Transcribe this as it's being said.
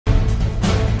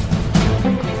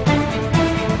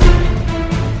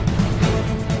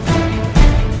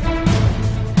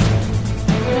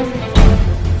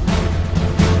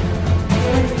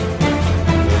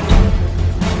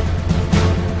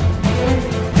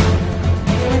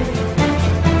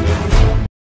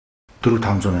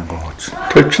400-500 мянган хуудас.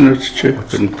 Точно үзчихээ.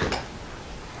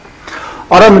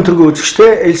 Ороо мөнтргөө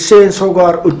үзэгчтэй Элсийн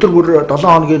суугаар өдөр бүр 7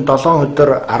 хоногийн 7 өдөр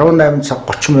 18 цаг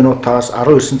 30 минутаас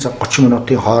 19 цаг 30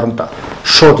 минутын хооронд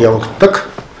шууд явагддаг.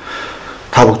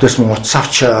 Та бүгдээс мөн утас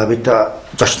авч бид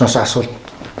зочноос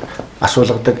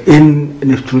асуулгадаг энэ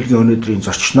нэвтрүүлгийн өнөөдрийн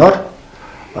зочноор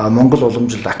Монгол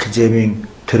Уламжлал академийн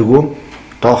тэргүүн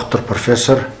доктор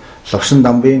профессор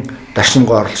Л.Дашням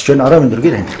оролцож байна. Ороо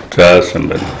мөнтргөө тань. За сайн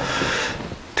байна.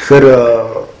 Тэгэхээр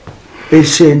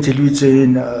Элсийн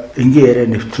телевизийн энгийн яриа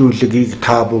нэвтрүүлгийг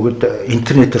та бүгд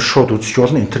интернетээр шууд үзэж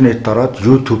болно. Интернет ороод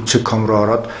youtube.com руу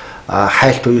ороод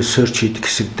хайлт буюу search хийдэг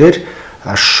хэсэг дээр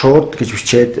шууд гэж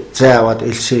бичээд зай аваад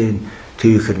Элсийн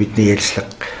ТV-хээр бидний ярилцлага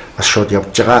бас шууд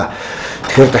явж байгаа.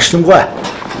 Тэгэхээр Дашнямгүй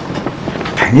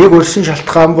таныг урьсан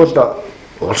шалтгаан бол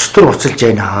улс төр уцалж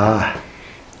байна.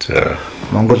 За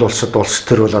Монгол улсад улс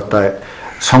төр бол одоо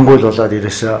сонгуул болоод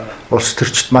ирээсээ улс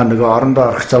төрчд маань нөгөө орондоо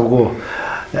орох завгүй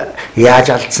яаж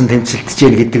алдсан тэмцэлдэж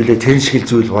гин гэдэг лээ тэр шиг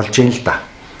зүйл болж юм л да.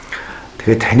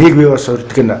 Тэгэхээр таныг би бас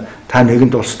урддаг нь та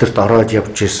нэгэнд улс төрт ороод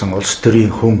явж исэн улс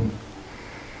төрийн хүн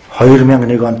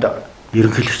 2001 онд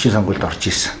ерөнхийлөгчийн сонгуульд орж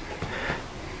исэн.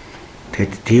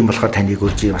 Тэгэд тийм болохоор таныг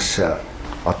үржи бас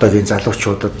одоогийн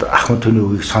залуучуудад ахмад түүний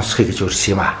үгийг сонсхийг гэж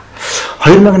урьсан юм аа.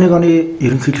 2001 оны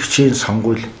ерөнхийлөгчийн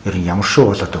сонгуул ер нь ямар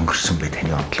шүү болоод өнгөрсөн бэ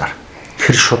таны бодлоор?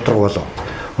 Тэр шудраг болов.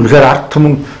 Үнэхээр ард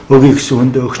түмэн өгье гэсэн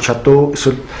хүндээ өгч чадуу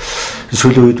эсвэл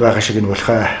сүүлийн үед байгаа шиг энэ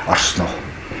болохоо орсон уу?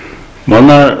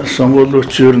 Манай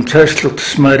сонгуулиуч ер нь цаашлах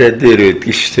тусмаараа дээр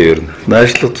байдаг шүү дээ ер нь.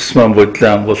 Наашлах тусмаа бодлоо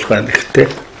амгуулах гэхдээ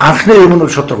анхны юм нь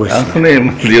шудраг байсан. Анхны юм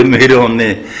ер нь 90 оны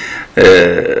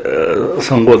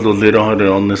сонгуул бол 92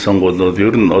 оны сонгуул бол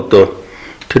ер нь одоо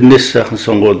тэрнээс сайхан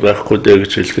сонгуул байхгүй дээ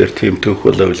гэж хэлэхээр тийм төвх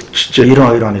болоо үлдчихжээ.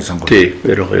 92 оны сонгуул. Тийм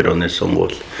 92 оны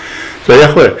сонгуул. За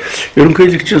яг бай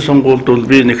ерөнхийлөгчийн сонгуульд бол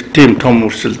би нэг тийм том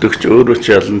өрсөлдөгч өөрөө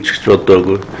ч яланчч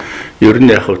бодоогүй. Ер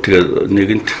нь яг тэгээ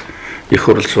нэгэнт их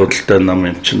хурл судалтай нам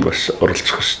юм чинь бас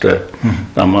оролцох ёстой.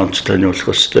 Намаач таниулах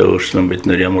ёстой. Өөрснөө бид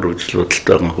нар ямар үжил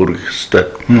бодолтойгоо хүргэх ёстой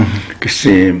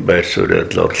гэсэн байр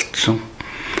суурьад л оролцсон.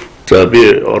 За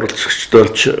би оролцогчдоо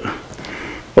ч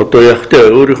одоо яг тэ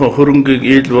өөрийнхөө хөрөнгийг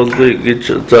ил болгоё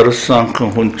гэж зарласан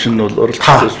анхан хүн чинь бол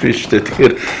оролцож биш үү.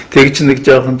 Тэгэхээр тэгж нэг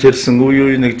жоохон чирсэн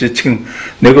үе нэг жижигэн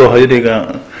нөгөө хоёрыг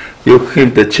юу гэх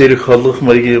юм да чирэх холгох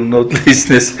маягийн юмнууд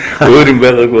хийснээс өөр юм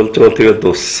байгааг болж байгаа тэгээд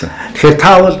дууссан. Тэгэхээр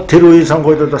та бол тэр үеийн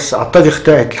сонгуульд бас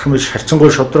одоогийнхтой адилхан биш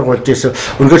харьцангуй шудраг болж исэн.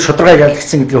 Үнэхээр шудраг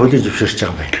ялгдсан гэдгийг хөлийн зөвшөөрч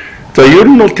байгаа юм байна. За ер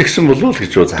нь бол тэгсэн болов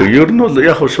гэж боддог. Ер нь бол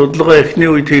яг судалгаа эхний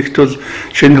үед хийхэд бол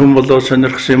шинэ хүн болоо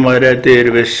сонирхсан юм арай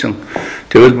дээр байсан.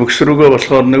 Тэгвэл бөксрөгөө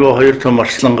болохоор нөгөө хоёр том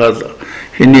арслангаал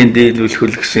хэний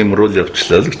дийлүүлэх гэсэн юм руу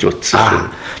явчлаа л гэж бодсон.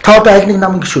 Та одоо аль нэг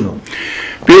намын гишүүн үү?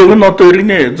 Би өгн одоо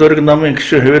иргэний зураг намын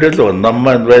гишүүн хэвээрэл нам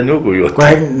маань байна уугүй юу?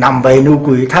 Гэхдээ нам байна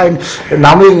уугүй. Та энэ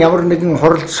намын ямар нэгэн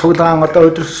хурал суулгаан одоо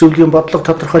өдрөсөвлийн бодлого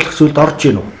тодорхойлох зүйлд орж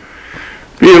гин үү?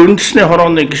 Би үндэсний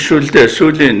хорооны гишүүлдээ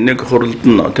сүүлийн нэг хуралд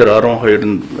нь тэр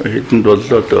 12-нд хэдэнд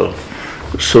боллоо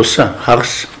суусан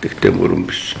хагас гэхдээ мөрөн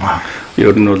биш.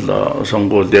 Ер нь бол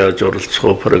сонгуульд яаж оролцох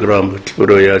уу, програм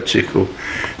хөтөлбөрөө яаж хийх үү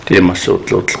тийм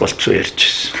асуудлууд л болцоо ярьж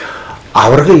ирсэн.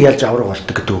 Аврагыг ялж авраг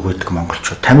болдог гэдэг үг өгдөг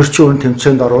монголчууд. Тамирчин хүн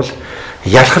тэмцээнд орвол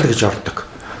ялхал гэж ордог.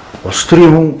 Улс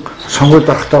төрийн хүн сонгуульд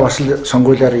орохдоо бас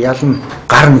сонгуулиар ялна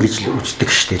гарна гэж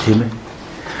үздэг штэ тийм ээ.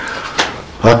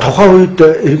 Тухайн үед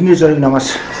иргэний зориг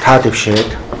намаас та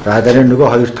дэвшээд за дараа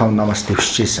нөгөө 2-5 намаас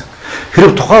дэвшижсэн.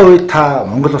 Хэрэг тухайн үед та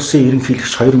Монгол улсын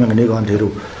ерөнхийлөгч 2001 онд хэрэг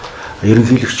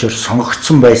ерөнхийлөгчөөр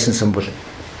сонгогдсон байсан бол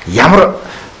ямар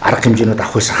арга хэмжээнүүд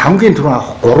авах байсан? Хамгийн түрүүн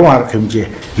авах 3 арга хэмжээ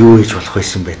юу гэж болох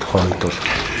байсан бэ тухайн үед бол?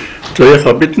 За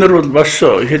яг бид нар бол бас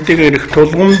хэдийгээр их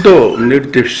тулгамдуу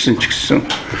нэр дэвшсэн ч гэсэн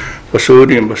бас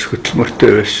өөрийн бас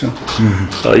хөтөлмөртэй байсан.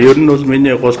 Ер нь бол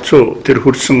миний голцоо тэр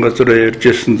хөрсөн газараа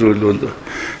ярьжсэн зүйл бол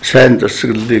сайн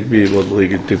засаглалыг бий болгоё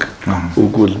гэдэг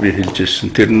үг бол би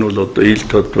хэлжсэн. Тэр нь бол одоо ил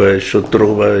тод бай,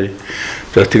 шудраг бай.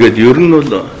 За тэгээд ер нь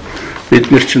бол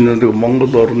бид нар чинь нэг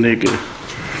Монгол орныг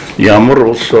ямар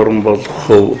улс орн болгох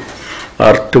вэ?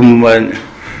 Ард түмэн маань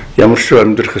ямар шиг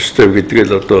амьдрах ёстой гэдгийг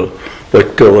л одоо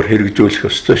бодтойгоор хэрэгжүүлэх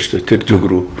ёстой шүү дээ тэр зүг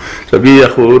рүү. За би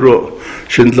яг өөрөө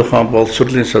шинжлэх ухаан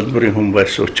боловсролын салбарын хүн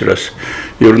байсан учраас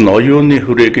ер нь оюуны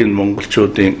хүрээгийг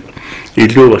монголчуудын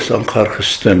илүү бас анхаарах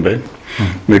ёстой юм байна.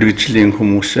 Мэргэжлийн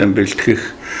хүмүүсээ бэлтгэх,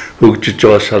 хөгжиж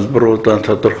байгаа салбаруудаа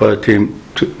тодорхой тийм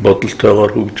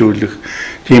бодолтойгоор хөгжүүлэх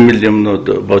тийм л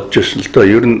юмнууд бодож ирсэн л доо.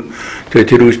 Ер нь тэгээ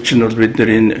тэр үе чинь бол бид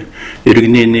нар энэ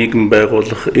иргэний нийгэм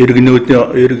байгуулах,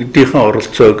 иргэдийнхэн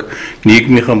оролцоог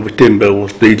нийгмийнхэн бүтээн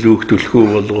байгуулалтад илүү их төлхөө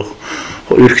болгох,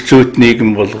 эрх зүйт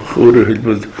нийгэм болгох, өөрөөр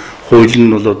хэлбэл хууль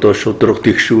нь бол одоо шударга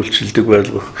тэгшүүлцэлдэг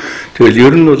байлгах. Тэгэл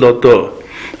ер нь бол одоо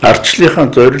ардчлалынхаа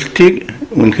зорилтыг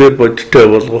үнэхээр бодиттой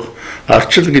болгох.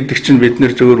 Ардчил гэдэг чинь бид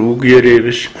нэр зөвхөн үг яриа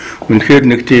биш, үнэхээр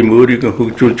нэг тийм өөрийгөө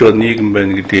хөгжүүлж байгаа нийгэм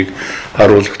байна гэдгийг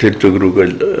харуулах тэр зөв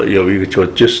рүүгээл явъя гэж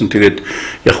бодож байсан. Тэгээд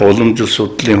яг уламжлал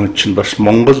судлалын хүн чинь бас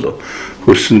Монгол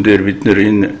хөрсөн дээр бид нэр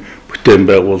энэ бүтээн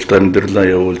байгуулалт амьдралаа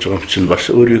явуулж байгаа юм чинь бас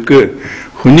өөрийгөө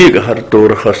хүнийг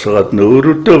хардуурахаас гадна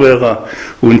өөрөөдөө байгаа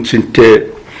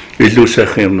үнцэнтэй илүү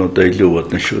сайхан юмнуудаа илүү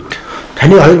бодно шүү дээ.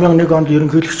 Таны 2001 онд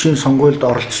ерөнхийлөгчийн сонгуульд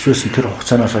оролцож байсан тэр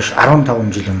хугацаанаас хойш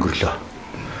 15 жил өнгөрлөө.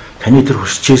 Таны тэр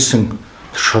хүсэж ирсэн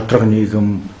шудраг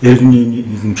нийгэм, эргний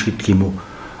нийгэмч гэдэг юм уу?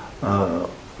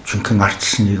 Жинхэнэ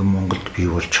ардчилсан нийгэм Монголд бий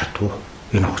болж чадв уу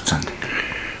энэ хугацаанд?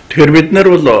 Тэгэхээр бид нар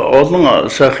бол олон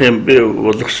сайхан юм бий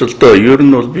болгосолдоо ер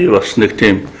нь бол би бас нэг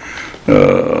тийм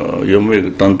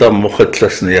юмыг дандаа муухай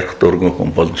талаас нь ярих дургүй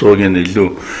хүн болзууг нь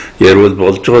илүү ярил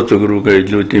болж байгаа зөв рүүгээ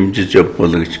илүү дэмжиж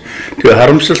явбал гэж. Тэгээ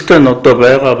харамсалтай нь одоо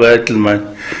байгаа байдал маань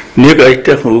нэг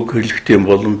аятайхан үг хэлэх тийм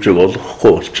боломжийг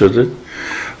олгохгүй болчиход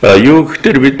байна. Юу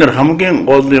гэхээр бид нар хамгийн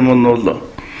гол юм нь бол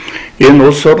энэ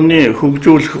улс орны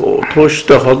хөгжүүлэх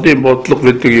тууштай холын бодлого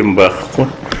гэдэг юм байхгүй.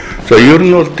 За ер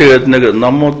нь бол тэгээд нэг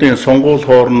намуудын сонгуул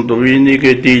хооронд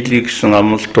вийнийгээ дийлэх гэсэн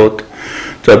амлалтууд.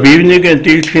 За биенийгээ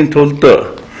дийлэхийн тулд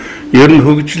ер нь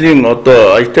хөгжлийн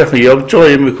одоо аятайхан явж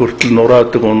байгаа юмыг хүртэл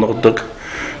нураадаг, унагадаг.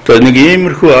 За нэг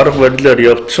иймэрхүү арга барилаар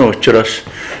явцсан учраас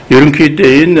ерөнхийдөө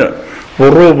энэ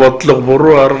буруу бодлого,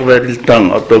 буруу арга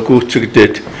барилдан одоо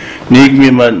гүйцэгдээд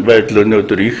нийгмийн маань байдал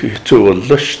өнөөдөр их хэцүү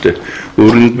боллоо шүү дээ.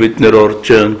 Өрөнд бид нэр орж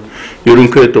байна.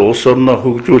 Ерөнхийдөө улс орноо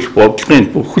хөгжүүлэх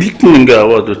бодлогын бүхэлд нь ингээ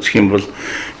аваад үзэх юм бол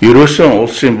ерөөсөн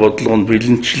улсын бодлогонд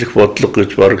бэлэнчлэх бодлого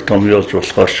гэж бараг томьёолж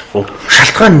болохоор шахуу.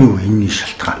 Шалтгаан нь юу энэний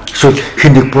шалтгаан? Эсвэл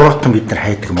хэн нэг буруутан бид нар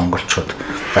хайдаг монголчууд.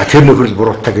 За тэр нөхрөл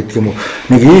буруутаа гэдэг юм уу?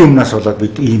 Нэг ийм юмнаас болоод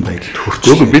бид ийм байдалд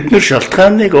хүрчихлээ. Бид нар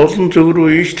шалтгааныг олон зүг рүү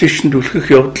ийш тийш нь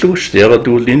түлхэх явдал шүү дээ. Ягаад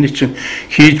гэвэл энэ чинь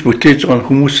хийж бүтээж байгаа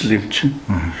хүмүүс л юм чинь.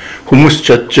 Хүмүүс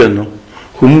чадж байна уу?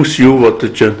 Хүмүүс юу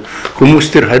бодож байна? Хүмүүс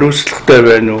тэр хариуцлагатай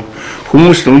байна уу?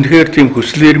 Хүмүүс үнэхээр тийм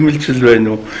хүсэл эрмэлзэл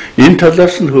байна уу? Энэ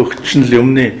талаас нь хөгжсөн л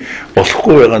юмны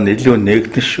болохгүй байгаа нь илүү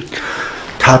нэгдэн шүү.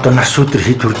 Та одоо нас өдөр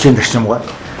хэд хүрж Дашням га?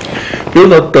 Би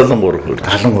л одоо 73.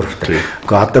 73.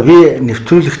 Гэхдээ одоо би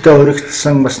нэвтрүүлэгтээ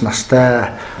өргөцсөн бас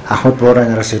настай ахмад буурай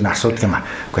нараас энэ асуудаг юм аа.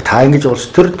 Гэхдээ та ингэж улс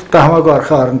төрд одоо хамаагүй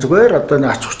орохын орон зүгээр одоо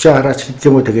нэг ач хүчээ хараач гэдэг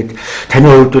юм уу тэгээд таны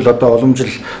хувьд бол одоо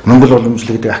уламжлал Монгол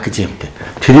уламжлал гэдэг академитэй.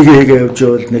 Тэрийг хийгээ явж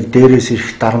байвал нэг дээрээс ирэх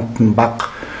дарамт нь бага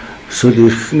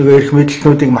эсвэл ирэх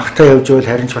мэдлэлтнүүдийг магтаа явж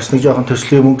байвал харин ч бас нэг жоохон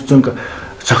төслийн мөнгө зөнгө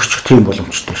зохичих тийм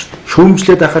боломжтой шүү дээ.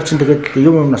 Шүүмжлээд ахаар чинь тэгээд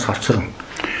юмнаас хоцорно.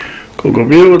 Гэхдээ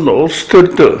би бол улс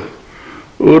төрд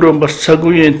өөрөө бас цаг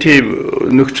үеийн тийм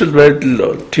нөхцөл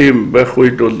байдал тийм байх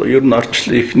үед бол ер нь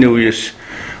арчлал ихний үеэс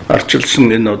арчилсан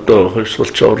энэ одоо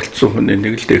хувьсгалч оролцсон хүний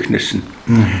нэг л дэхнээс нь.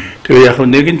 Тэгээ яг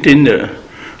нэгэнт энэ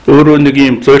өөрөө нэг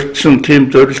юм зорьцсон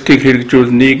тийм зорилтыг хэрэгжүүл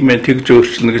нийгмээ тэгж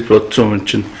өөрчилнө гэж бодсон хүн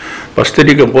чинь бас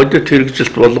тэрийг бодит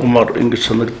хэрэгжилт болгомоор ингэж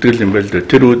санагддаг юм байл дээ.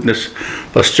 Тэр үүднээс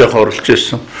бас жоох оролцож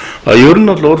ирсэн. Ер нь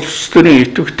бол улс төрийн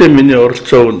идэвхтэй миний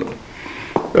оролцоо бол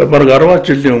бараг 10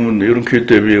 жилийн өмнө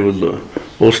ерөнхийдөө би бол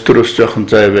улс төрөөс жоохон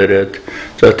зай бариад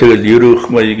за тэгэл ерөөх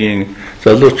маягийн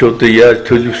залуучуудыг яаж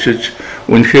төлөвшөж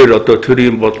үнэхээр одоо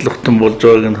төрийн бодлоготон болж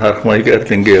байгааг нь харах маягаар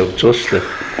л ингэ явж байгаа шүү дээ.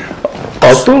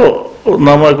 Одоо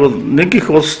намайг бол нэг их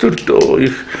улс төрд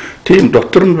их тийм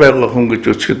дотор нь байгаа хүн гэж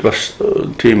үзэхэд бас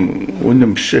тийм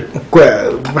үнэн биш ээ.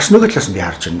 Үгүй бас нэг талаас нь би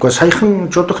харж байна. Үгүй саяхан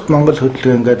жудагт Монгол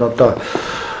хөдөлгөөн ингээд одоо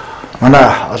манай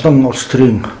олон улс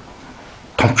төрийн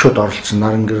томчууд оролцсон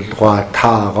Нарангэрэлгаа,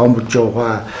 та,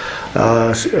 Гомбожуугаа,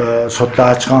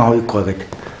 Судлаач хаан хоёргаа гэдэг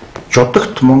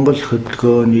жудагт Монгол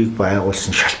хөдөлгөөнийг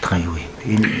байгуулсан шалтгаан юу юм?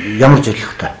 Энэ ямар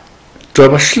зорилготой? За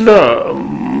бас л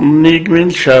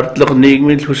нийгмийн шаардлага,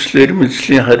 нийгмийн хүсэл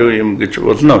эрмэлзлийн хариу юм гэж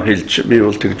болно хэлж би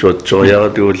бол тэгж бодож байгаа.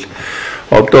 Яагаад гэвэл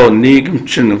одоо нийгэм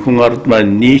чинь хүн ард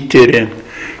маань нийтээр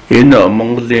энэ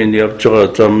Монголын явж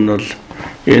байгаа зам нь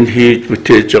энэ хийж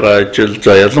бүтээж байгаа ажил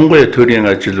за ялангуяа төрийн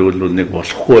ажил бол нэг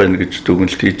болохгүй байна гэж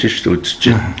дүгнэлт хийж шүү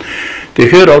үзэж байна.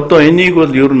 Тэгэхээр одоо энийг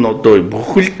бол ер нь одоо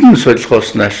бүхэлд нь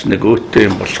солихоос нааш нэг өөттэй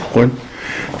юм болохгүй.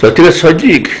 За тэгээд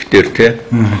солих гэхтэр те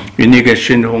энийг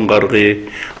шинэ хүн гаргая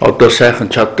одоо сайхан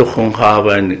чадах хүн хаа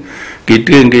байна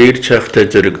гэдгийг ингээ ирж хайхтай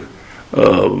зэрэг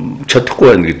чадахгүй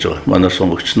байна гэж байгаа манай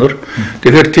сонгогч нар.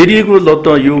 Тэгэхээр тэрийг бол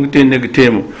одоо юу гэдэг нэг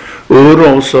тийм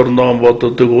өөрөө улс орноо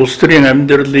боддог, улс төрийн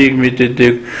амьдралыг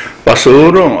мэддэг, бас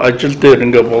өөрөө ажил дээр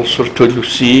ингээ боловсрол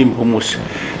төлөвсөн ийм хүмүүс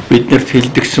биднэрт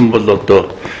хилдэгсэн бол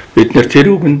одоо бид нар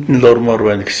тэр үгэнд нь л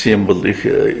ормоор байна гэсэн юм бол их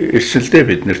эрсэлдээ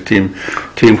бид нар тийм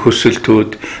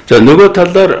хөсөлтүүд. За нөгөө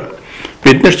талаар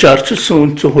бид нар ч арчилсан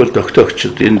үндсэн хууль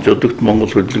тогтоогчид энэ жодогт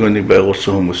Монгол хөдөлгөөнийг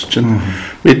байгуулсан хүмүүс чинь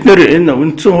бид нар энэ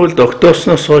үндсэн хууль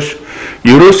тогтоосноос хойш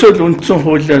ерөөсөө л үндсэн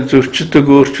хуулиа зөрчилдөг,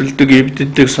 өөрчилдөг,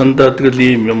 эвддэг, сандаадаг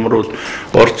ийм юмруу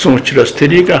орцсон учраас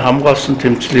тэрийг хамгаалсан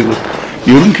тэмцлийг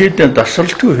ерөнхийдөө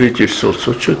дасралтгүй хийж ирсэн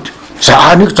улсууд.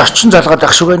 За нэг зочин залгаад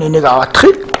ах шиг байна, энийг аваадах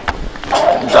юм.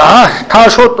 За та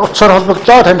шууд утсаар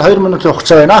холбогдлоо. Танд 2 минутын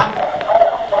хугацаа байна.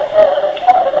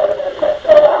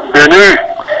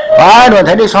 Байна,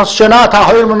 таныг сонсож байна. Та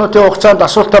 2 минутын хугацаанд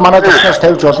асуултаа манай зочноос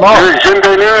тавьж болно.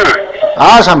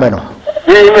 Сайн байна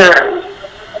уу?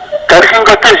 Дархан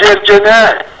готоос ярьж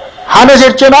байна. Ханаас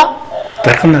ярьж байна?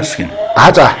 Дарханаас гин.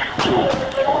 За.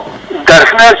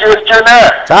 Дарханаас ярьж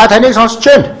байна. За таныг сонсож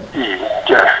байна.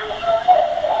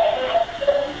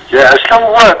 Я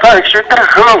аслангуй та их шийдэр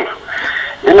хүн.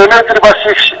 Энэ өнөөдөр бас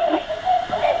их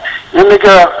нэг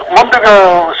мундаг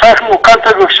сайхан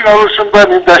ухаантай өгшин оруулсан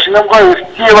байна. Л.Дашнямгаа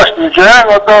эртний бас нэгэн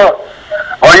одоо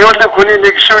оюулыг хүний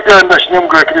нэг шүдэн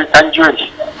Л.Дашнямгаа таньж байна.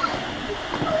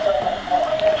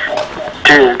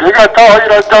 내가 더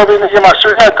어이없다 보이는 게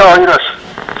맞소리야 더 어이없어.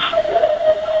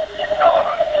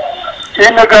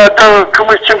 얘네가 또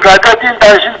그물쯤 가까딘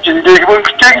다시 진대기 본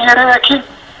그때기 이렇게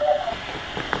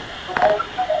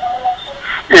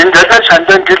인자가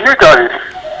잔잔 길리 가요.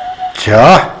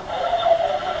 자,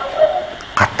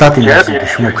 갖다딘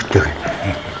다시 뭐 그때.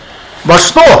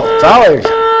 멋있어. 자와요.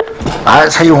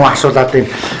 사용 асуудал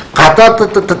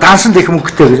гадаадд дансан дэх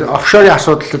мөнгөтэй офшорын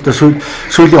асуудлууд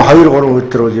сүүлийн 2-3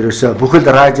 өдөр бол ерөөсөө бүхэл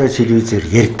радио телевизээр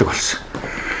ярьдаг болсон.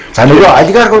 За нөгөө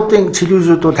олигархуудын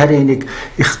телевизүүд бол харин энийг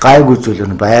их гайгүй зүйл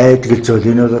байдаг зүйл.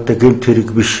 Энэ бол одоо гэмт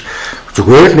хэрэг биш.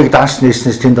 Зүгээр л нэг данс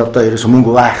нээснээс тэнд одоо ерөөсөө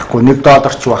мөнгө байхгүй, нэг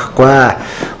долларч байхгүй,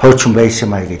 хуучин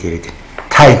байсан маа гэж яриад байна.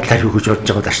 Та энэ талаар юу гэж бодож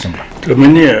байгаа Дашням? Тэр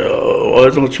миний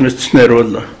ойлгож мэдснээр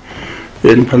бол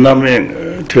энэ Панамын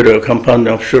тэр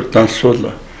компани офшор данс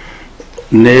бол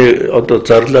одоо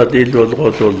зарлаад ил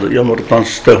болгоод бол ямар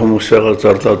данстай хүмүүсээгээ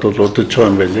зарлаад бол удаж байгаа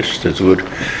юм байна шүү дээ. Зүгээр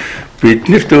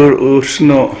биднэрт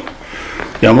өөрснөө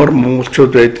ямар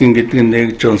монголчууд байдгийг гэдгийг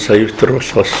нэгж он саявтар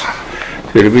болохоос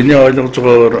тэр миний ойлгож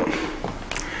байгаагаар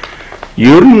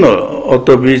ер нь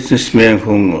одоо бизнесмен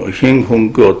хүн хин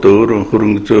хөнгө одоо өөрөн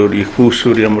хөрөнгө зөөр их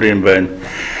хүүсүр ямар юм байна.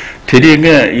 Тэрийг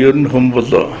ер нь хүн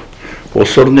бол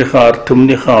улс орныхаа ард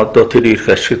түмнийхээ одоо тэр их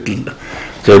ашиглал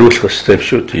зориулах ёстой юм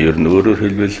шүү дээ. Ер нь өөрөөр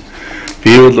хэлбэл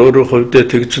би бол өөрөө хувьдаа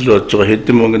тэгж л бодож байгаа.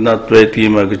 Хэдэн мөнгө над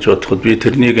байдгиймаа гэж бодоход би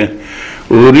тэрнийг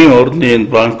өөрийн орны энэ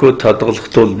банкуд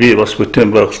хадгалахт бол би бас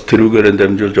бүтээн байгуулалт тэрүүгээрээ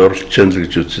дамжуулж оролцож байна л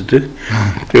гэж үздэг.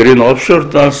 Тэгэхээр энэ офшор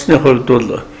дансны хувьд бол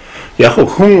яг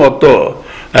хүн одоо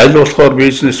аль болохоор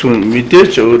бизнес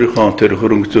мэдээж өөрийнхөө тэр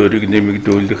хөрөнгө зөөрийг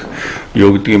нэмэгдүүлэх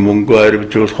юу гэдгийг мөнгө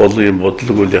арвижуулах олон юм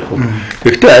бодлого үл яг.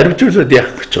 Гэхдээ арвижуулаад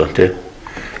яах гэж байгаа тийм.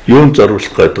 Юунд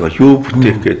зориулах гэдэг, юу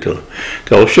бүтээх гэдэг.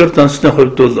 Тэгээ офшор дансны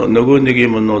хувьд бол нөгөө нэг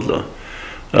юм нь бол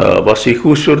бас их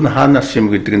усүр нь хаанаас юм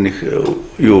гэдэг нэг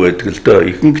юу байдаг л доо.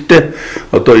 Ихэнхдээ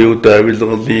одоо юу да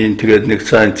авилгалын тэгээд нэг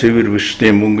цаан цэвэр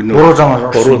бишний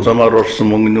мөнгнүүд буруу замаар орсон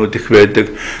мөнгнүүд их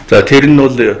байдаг. За тэр нь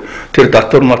бол тэр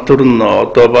татвар матур нь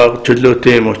одоо баг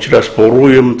чөлөөтэй юм учраас буруу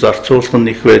юм зарцуулах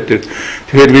нь их байдаг.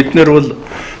 Тэгэхээр бид нар бол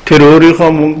тэр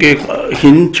өөрийнхөө мөнгийг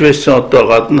хинж байсан одоо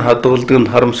гадна хадгалдаг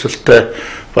нь харамсалтай.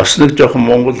 Бас нэг жоохон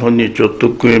монгол хүний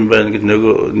жудаггүй юм байна гэж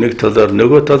нэг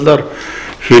талаар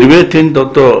хэрвээ тэнд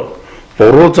одоо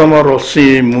буруу замаар олсон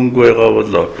юм мөнгө байгаа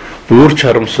бол бүрч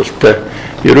харамсалтай.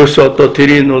 Ерөөсөө одоо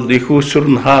тэрийг бол их усүр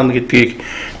нь хаана гэдгийг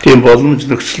тийм боломж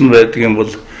нөхцөл нь байдаг юм бол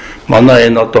манай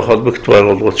энэ одоо холбогд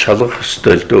байгууллагууд шалгах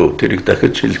ёстой л дөө. Тэрийг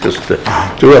дахиж хэлэх ёстой.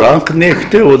 Зүгээр анх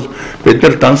нэгтээ бол бид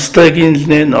нар данстайгийн л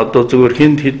нэ одоо зүгээр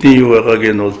хинт хэдийн юу байгааг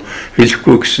нь бол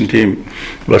хэлэхгүй гэсэн тийм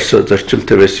бас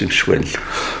зарчимтай байсан юм шиг байна л.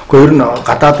 Гэхдээ ер нь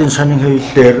гадаадын санийн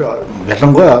хөвлөөр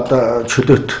ялангуяа одоо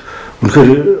чөлөөт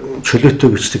үнэхээр чөлөөтэй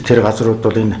бичдэг тэр газрууд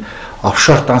бол энэ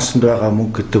офшор дансанд байгаа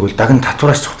мөнгө гэдэг бол даган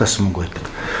татвараас цухтаасан мөнгө байдаг.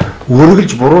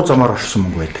 Үргэлж буруу замаар орсон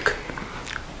мөнгө байдаг.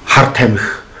 Хар тамхи,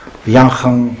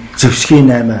 янхан,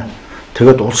 зэвсгийн 8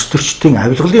 тэгээд улс төрчдийн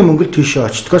авилгалын мөнгө тийшээ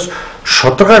очдгоос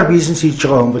шударгаар бизнес хийж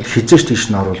байгаа хүн бол хизээш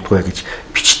тийш нь оруулдаггүй гэж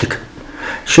бичдэг.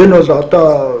 Жишээ нь бол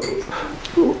одоо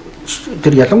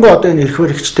тэр ялангуяа одоо энэ эрх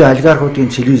баригчтай олигархуудын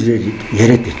телевизээр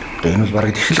яриад байна. Одоо энэ бол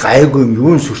бараг их л гайгүй юм,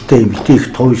 юун сүртэй юм,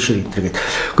 их тов шиг гэдэргээд.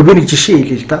 Гэхдээ би нэг жишээ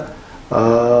хэлье л да.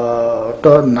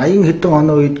 Одоо 80 хэдэн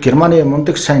оны үед Германы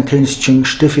мундаг сайн теннисчин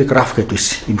Штефи Граф гэдэг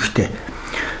байсан эмэгтэй.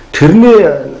 Тэрний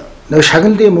нэг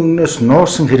шагналын мөнгнөөс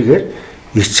нуусан хэрэгээр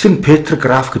эцэг нь Петр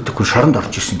Граф гэдэг хүн шоронд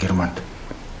орж исэн Германд.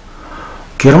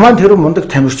 Германд тэр мундаг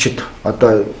тамирчид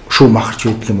одоо шүүм махарч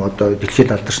байдаг юм одоо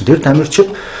дэлхийд алдарсан тэр тамирчид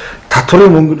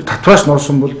татварын мөнгө татвараас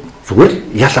нуусан бол зүгээр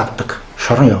ял авдаг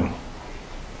шорон явна.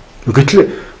 Гэтэл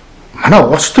манай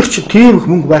улс төрч тийм их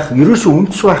мөнгө байх ерөөсөө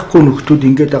үндэс байхгүй нөхдүүд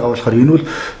ингэж байгаа болохоор энэ бол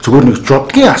зөвхөн нэг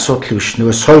жодгийн асуудал биш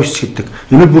нөгөө совс гэдэг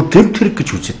энэ бүр гэмт хэрэг гэж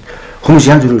үзээд хүмүүс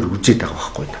янз бүрээр үзээд байгаа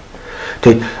байхгүй.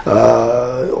 Тэгээд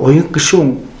уян гишүүн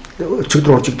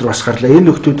өчигдөр уржигдөр бас гарлаа энэ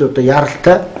нөхдүүд одоо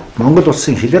яаралтай Монгол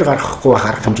улсын хилээр гаргахгүй байх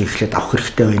арга хэмжээ эхлээд авах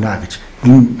хэрэгтэй байна гэж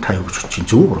энэ та юу гэж бодож байна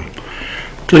зөв үү?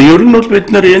 Тэгээд ер нь бол бид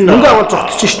нар энэ мөнгө авал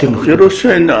зогтчих шүү дээ.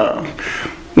 Ерөөсөө энэ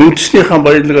үндэснийхээ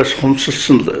баялагаас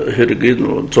хумсалсан хэрэг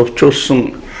энэ зовчулсан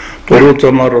буруу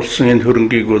замаар болсон энэ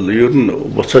хөрөнгийг бол ер нь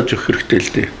буцааж өгөх хэрэгтэй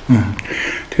л дээ.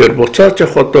 Тэгэхээр буцааж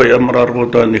авах одоо ямар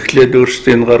аргуудаа нэхлээд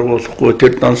өөрсдийг гаргуулахгүй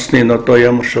тэр дансны одоо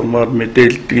ямар шугамар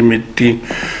мэдээлдэг.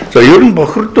 За ер нь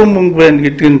бохирдуу мөнгө байна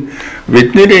гэдэг нь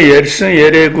бидний ярьсан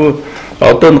яриаггүй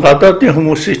одоо гадаадын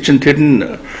хүмүүсийн чинь тэр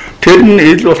нь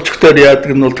ил болчихдоор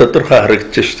яадаг нь бол тодорхой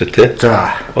харагдаж шүү дээ тий.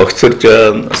 За огцорж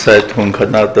сайд хүн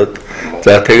Канадад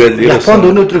за тэгэл Японд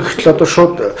өнөөдөр гэтэл одоо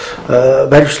шууд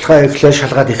баримтлагаа эхлээ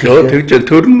шалгаад эхэллээ. Тэгж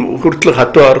төр нь хүртэл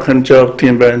хатуу арга хэмжээ авдаг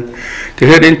юм байна.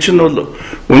 Тэгэхээр эн чинь бол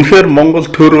үнэхээр Монгол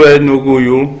төр байна уугүй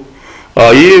юу?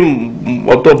 Ийм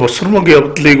одоо босромог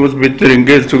явдлыг бол бид нар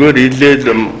ингээл зүгээр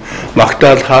илээл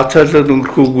магтаал хаацаалал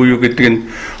өнгөрөхөөгүй юу гэдэг нь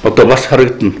одоо бас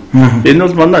харагдана. Энэ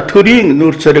бол манай төрийн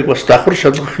нүүр царайг бас давхар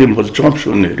шалгах юм болж байгаа юм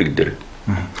шүү энэ хэрэг дээр.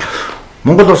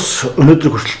 Монгол улс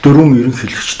өнөөдөр хүртэл 4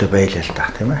 ерөнхийлөгчтэй байлаа л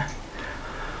да тийм ээ.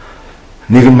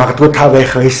 Нэг нь магадгүй та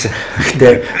байх байсан.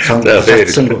 Гэхдээ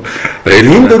сонгогдсон.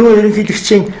 Энэ 4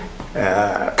 ерөнхийлөгчийн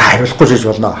та хариулахгүй жиж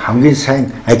болно. Хамгийн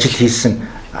сайн ажил хийсэн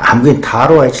хамгийн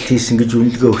тааруу ажил хийсэн гэж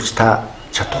үнэлгээ өгч та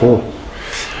чадах уу?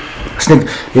 Бас нэг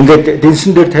ингээд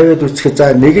дэнсэн дээр тавиад үсгэхэд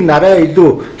за нэг нь арай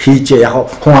илүү хийжээ яг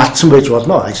хүн алдсан байж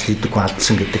болно ажил хийдэг хүн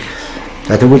алдсан гэдэг.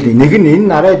 За тэгвэл нэг нь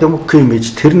энэ арай дөмөх юм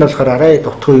гэж тэр нь болохоор арай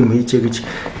дутуу юм хийжээ гэж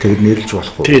тэгэд нэрлж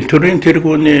болох уу? Тийм төрийн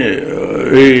тэргүүний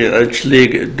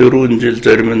ажлыг 4 жил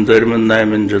зарим нь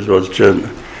 8 жил болж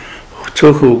байна.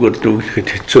 Цөөхөөгөр дүгнэхэд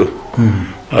хэцүү.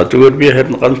 Зүгээр би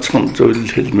харин ганцхан зүйл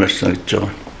хэлмээр санагдаж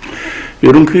байгаа.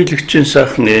 Ерөнхийлөгчийн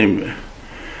сайхан ийм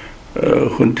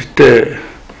хүндтэй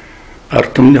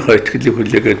ард түмнийхээ итгэлийг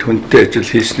хүлээгээд хүндтэй ажил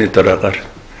хийсний дараагаар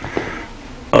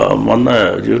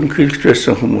манай ерөнхийлөгч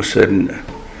байсан хүмүүсээр нь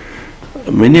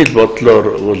миний л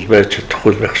бодлоор бол байж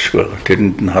чадахгүй байх шиг байна.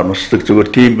 Тэрэнд нь харамсдаг зүгээр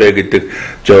тийм бай гэдэг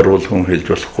жорвол хүн хэлж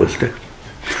болохгүй л дээ.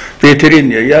 Би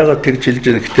тэрийг яагаад тэгж хэлж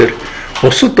байгаа гэхээр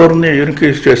бусад орны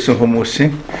ерөнхийлөгч байсан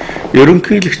хүмүүсийн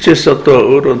ерөнхийлөгчээс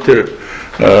одоо өөрөө тэр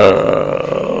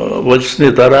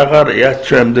болсны дараагаар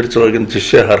яаж амьдарч байгааг нь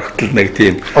жишээ харахад л нэг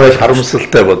тийм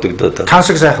харамсалтай бодогдоод байна.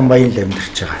 Тансаг сайхан баян л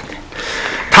амьдарч байгаа.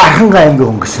 Та Архангай аймгийн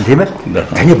хүн гэсэн тийм ээ?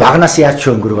 Таны багнаас яаж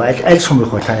өнгөрөв? Аль сум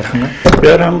их вэ та Архангай? Би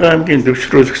Архангай аймгийн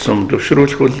төвшрүүлэх сум.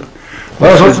 Төвшрүүлэх бол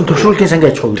улсын төвшрүүлгийн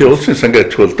сангийн аж ахуй. Тийм улсын сангийн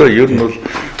аж ахуй л доо. Ер нь бол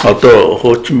одоо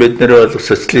хуучин бидний ойлгох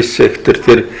социалист сектор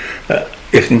тэр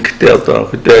ихэнхдээ одоо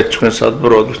хөдөө аж ахуйн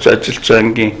салбар боловч ажиллаж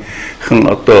байгаагийн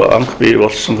одоо анх бий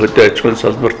болсон хөдөө аж ахуйн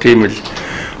салбар тийм л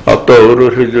одоо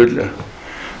өөрөөр хэлбэл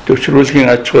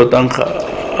төвчрүүлгийн аж ахуйд анх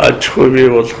аж ахуй бий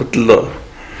болоход л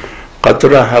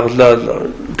газраа хаглаад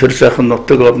тэр сайхан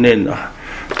нутаг орны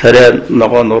тариа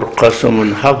ногоон ургахаас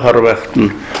өмнө хав хар байхад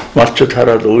нь малчд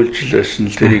хараад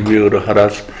үйлчлээсэн л тэрийг би өөрөө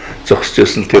хараад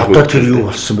зогсчихсан тэр одоо тэр юу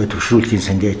болсон бэ төвшрүүлгийн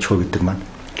сангийн аж ахуй гэдэг маань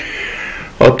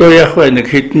одоо яг нэг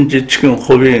хэдэн жижигхэн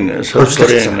хувийн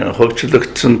салбарын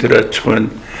хөгжлөгдсөн тэр аж ахуйн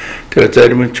тэгээ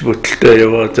зарим нь ч бүтэлтэй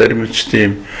яваа зарим нь ч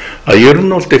тийм ер нь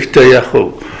бол тэгтээ яг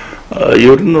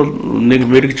ер нь бол нэг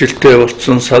мэрэгжилтэй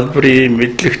болсон салбарын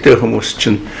мэдлэгтэй хүмүүс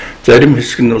чинь зарим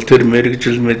хэсэг нь бол тэр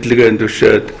мэрэгжил мэдлэгээ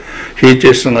төвшөөд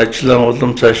хийжсэн ажлаа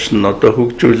улам цааш нь одоо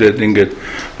хөгжүүлээд ингээд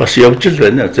бас явж л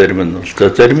байна зарим нь бол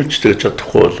зарим нь ч тэгж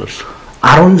чадахгүй бол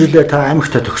 10 жилээ та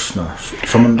аймагтаа төгснө үү?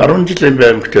 Суманд 10 жилийн би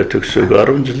аймагтаа төгсөөг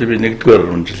 10 жилийн би 1-р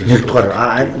 10 жил.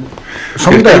 1-р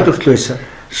суманд хэд хүртэл байсан?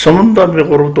 Суманд би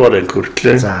 3-р анги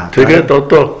хүртлээ. Тэгээд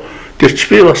одоо тэр ч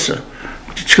би бас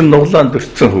жижигхэн нуглаанд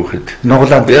өртсөн хүүхэд.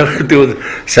 Нуглаанд яг гэвэл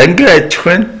сангийн аж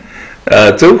ахуйн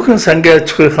зөвхөн сангийн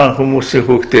аж ахуйн хүмүүсийн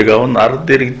хүүхдийг авна ард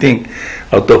иргэдийн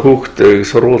одоо хүүхд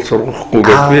сургууль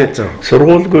сургахгүйгээд би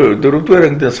сургуульгүй 4-р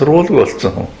ангид сургуульгүй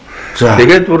болсон хүн.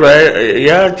 Тэгээд бүр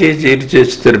яаж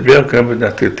ирж тэр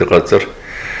биокомбинат гэдэг газар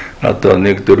одоо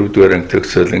нэг 4-р анги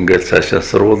төгсөөл ингээд цаашаа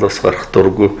сургуулиас гарах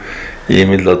дургүй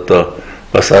ийм л одоо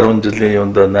бас 10 жилийн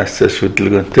юундаа наасаа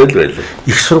шүдлгөнтэй л байлаа.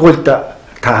 Их сургуульд та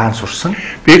хаан сурсан?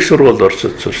 Би их сургуульд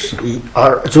Оросд сурсан.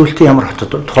 Зөвлөлтийн ямар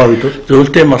хотод тухайн үед бол?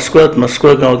 Зөвлөлтийн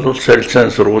Москвагийн олон улсын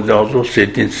харилцааны сургуулийн олон улсын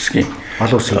эдийн засгийн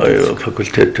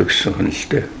факультет төгссөн хүн л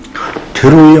дээ.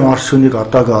 Тэр үеийн Орос хүнийг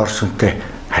одоогийн Орос хүнтэй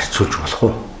харьцуулж болох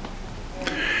уу?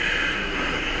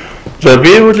 За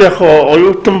би бол яг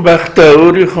оюутан байхдаа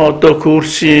өөрийнхөө одоо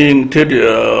курсын тэр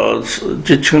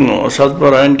жижигхэн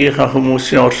салбар ангийнхаа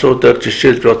хүмүүсийн орсуудаар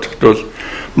жишээлж бодоход бол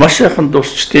маш сайхан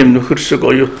тусч тийм нөхөрсөг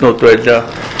оюутнууд байлаа.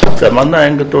 За манай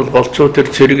ангид бол голцоо тэр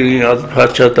цэргийн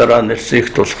албаачаа дараа нэрсэн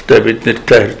их тулхтай бид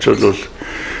нэртэй харьцуулбал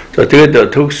за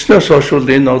тэгээд төгснөөс хойш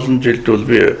энэ олон жилд бол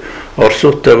би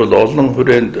орсуудтай бол олон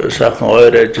хүрээнд сайхан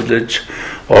ойр ажиллаж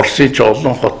Орсын ч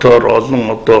олон хотоор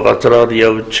олон одоо газраар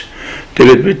явж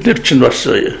тэгээд бид нар чинь бас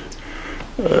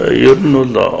ер нь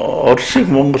бол Орсыг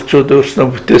монголчууд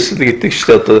өөрснөө бүтээсэн гэдэг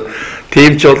чинь одоо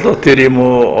тийм ч болоо тэр юм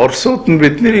уу Орсууд нь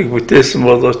бид нарыг бүтээсэн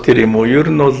болоо тэр юм уу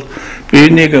ер нь бол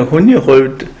биенийг хүний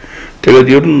хувьд тэгээд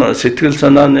ер нь сэтгэл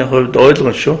санааны хувьд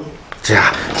ойлгон шүү.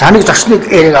 За нэг зочныг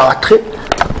эрэг аваадах юм.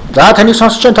 За таныг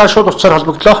сонсож та шууд утсаар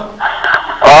холбогдлоо.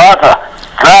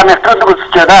 За нэвтрүүлэг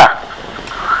үзчихээ.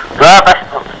 За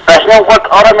Л.Дашням гот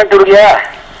орон дүргийа.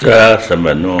 За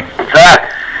самано. За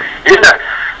энэ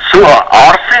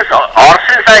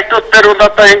Орсын сайтууд дээр бол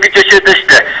одоо ингэж хэлээд байна шүү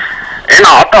дээ. Энэ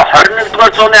одоо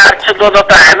 21-р зууны арчил бол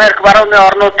одоо Америк барууны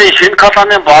орнуудын шинэ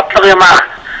колонийн бодлого юм аа.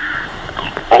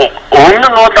 Өмнө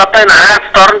нь бол одоо энэ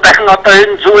Азид орн дахин одоо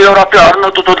энэ Зүүн Европын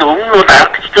орнуудад бол өмнө нь бол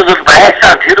ардчилсан бол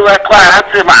байсан. Тэр байтугай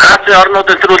Азийн орнууд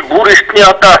энэ бол бүр эртний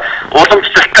одоо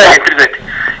уламжлалтай энэ байдаг.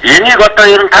 Энийг одоо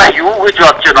ер нь та юу гэж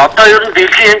бодож байна? Одоо ер нь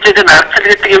дэлхийн хэмжээний ардчил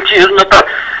гэдэг юм чи ер нь одоо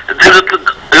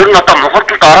ер нь одоо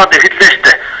мухардалд ороод эхэллээ шүү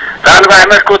дээ. За нэг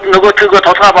Америкууд нөгөөдгөө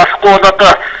тулгаа болохгүй бол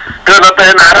одоо тэгэл одоо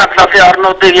энэ араб лалын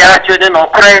орнуудыг яаж вэ? Энэ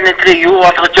Украин энтрийг юу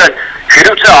болгож байна?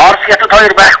 Хэрвээ Орос хятад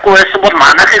хоёр байхгүй байсан бол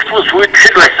манайх их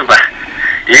сүйтгэл байсан байх.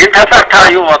 Энэ талаар та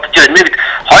юу бодож байна? Нэг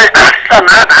хоёр гарчлаа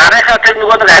наад харийнхаа тэр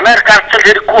нөгөө нэг Америк ардчил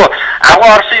хэрэггүй агуу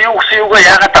Орсын юу гэсэн юугаа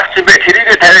яагаад авсан бэ?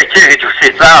 Тэрийгэ тавиач гэж үсэ.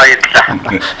 За баярлалаа.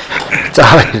 За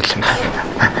баярлалаа.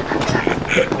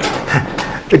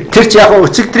 Тэр ч яг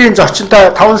өцөгдрийн зочинтой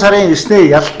 5 сарын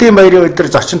 9-ний Ялалтын баярын өдөр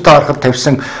зочинтой ороход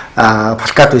тавьсан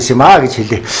плакат байсан юм аа гэж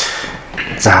хэлээ.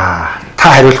 За та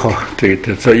хариулах уу?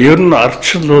 Тэгээд за ер нь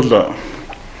ардчил бол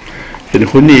энэ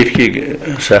хүний эрхийг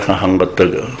сайхан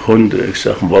хангадаг, хүнд их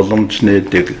сайхан боломж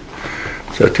нээдэг.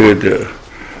 За тэгээд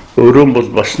өөрөө бол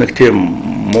бас нэг тийм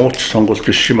мууч сонголт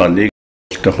биш юм аа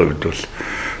нийгмийн хувьд бол.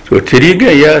 Зөв тэрийг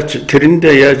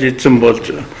тэрэндээ яаж эзэн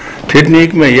болж тэр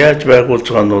нийгмээ яаж байгуулж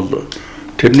байгаа нь бол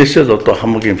тэрнээсээ л одоо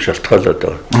хамаг юм шалтгаалаад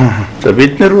байгаа. За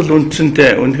бид нар бол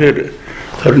үндсэндээ үнэхээр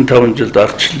 25 жилд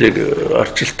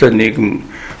ардчилтай нийгэм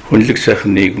хүнлэг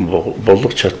сайхан нийгэм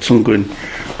болгож чадсангүй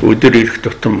өдөр ирэх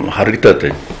тутам харагдаад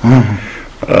байна.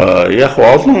 Яг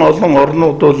олон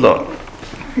орнууд бол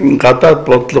гадаад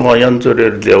бодлого янз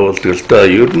бүрээр л явуулдаг л да.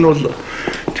 Ер нь бол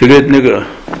тэгээд нэг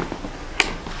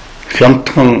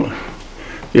хямдхан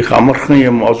их амархан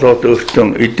юм олоод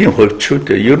өөртөө эдийн хувьд шүү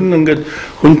дээ. Ер нь ингээд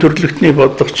хүн төрлөختний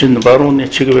бодлого чинь барууны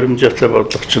чиг баримжаатай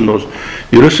бодлого чинь бол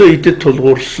ерөөсөө идэд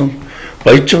тулгуурласан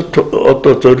баяжд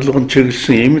одоо зорилго нь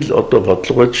чиглэсэн юм л одоо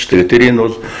бодлого байж шүү дээ. Тэрийг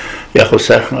бол яг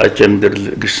сайхан аж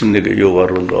амьдрал гэсэн нэг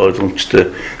юугаар бол ойлгомжтой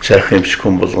сайхан юм шиг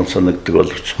хүн болгон санагддаг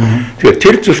боловч. Тэгэхээр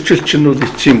тэр зөрчил чинь бол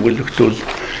эцсийн бүлэгт бол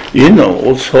энэ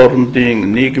улс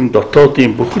хоорондын нийгэм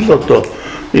дотоодын бүхэл одоо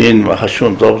энэ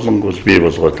хашуун зовлонг бол бий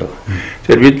болгоод байгаа.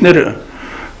 Тэгэхээр бид нэр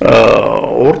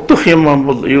урдах юм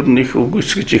бол ер нь их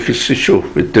үгүйсгэж эхэлсэн шүү.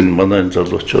 Бид нар манай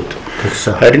залуучууд.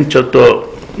 Харин ч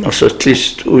одоо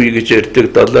социалист үе гэж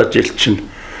ярьдаг 70 жил чинь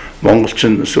Монгол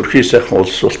чинь сүрхий сайхан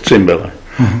улс болсон юм байгаа.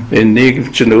 Энэ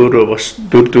нийгэм чинь өөрөө бас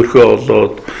дүрхээ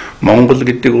болоод Монгол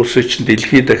гэдэг улсыг чинь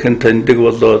дэлхийд дахин таньдаг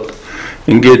болоод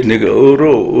ингээд нэг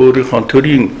өөрийнхөө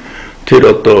төрийн тэр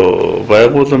одоо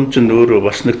байгууламж нь өөрөө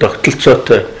бас нэг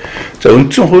тогтолцоотой. За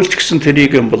үндсэн хуульч гэсэн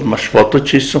тэрийг бол маш бодож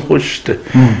хийсэн хууль шүү дээ.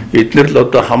 Эднэр л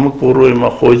одоо хамаг буруу юм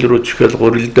хууль руу чихэл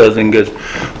гурилдаад ингээд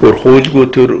өөр хуульгүй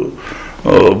төр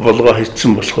болгоо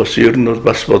хийцэн болохоос ер нь бол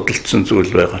бас бодолцсон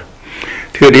зүйл байгаа.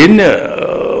 Тэгэхээр энэ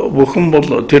бүхэн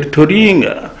бол тэр төрийн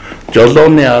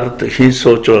жолооны ард хийн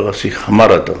сууж байгаас их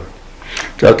хамаарат байна.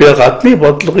 За тэгээ гадны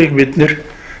бодлогыг бид нэр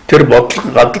тэр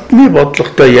гадны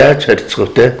бодлоготой яаж харьцах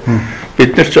вэ?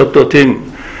 Бид нар ч одоо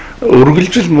тийм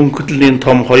үргэлжил мөнгөдлийн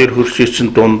том хоёр хөршийн чинь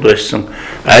дунд байсан.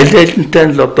 Аль алинтай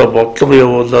л одоо бодлого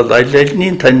явуулаад аль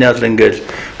алины таниал ингээл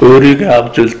өөрийгөө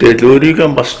авч үлдээл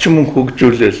өөрийгөө бас ч юм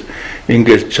хөгжүүлээл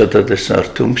ингээл чадаад байсан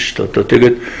арт юм шүү дээ. Одоо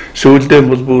тэгээд сүүлдээ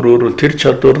бол бүр өөрөө тэр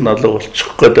чадвар нь алга болчих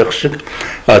гээд байх шиг.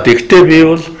 Тэгвэл би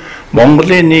бол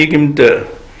Монголын нийгэмд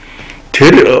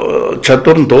тэр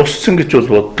чадвар нь дууссан гэж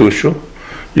бол боддог шүү.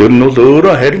 Ер нь бол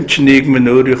өөрөө харин ч нийгэм нь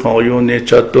өөрийнхөө оюуны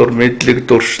чадвар, мэдлэг,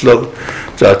 дуршлаг,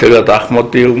 за тэгээд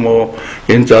ахмадын юм уу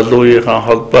энэ залуугийн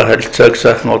холбоо харилцааг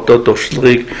сайхан одоо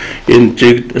дуршлагыг энэ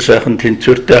жиг сайхан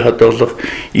тэнцвэртэй хадгалах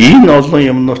энэ олон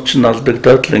юмнууд ч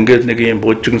алдагдаад л ингээд нэг юм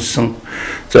бужигнсан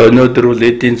За өнөөдөр бол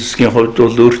эдийн засгийн хувьд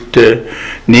бол өөртөө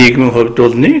нийгмийн хувьд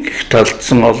бол нэг их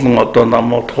талдсан олон одоо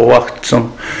намууд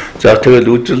хуваагдсан. За тэгэл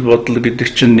үжил бодол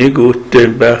гэдэг чинь нэг өөттэй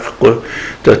байхгүй.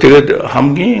 За тэгээд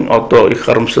хамгийн одоо их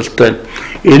харамсалтай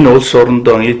энэ улс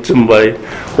орондоо эзэн бай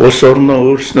улс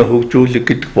орноо өөрснөө хөгжүүлэх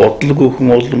гэдэг бодлого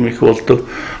хүн улам их болдог.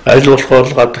 Аль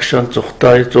болохоор гадагшаан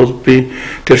зүхтэй зул би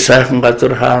тэр сайхан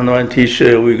газар хаана байна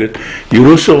тийшээ явъя гэд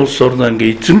ерөөсөө улс орноо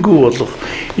ингээ эзэнгүй болох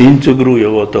энэ зүг рүү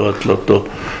яваад байгаа л одоо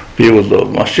би бол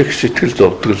маш их сэтгэл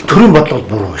зовдөг л төрийн бодлого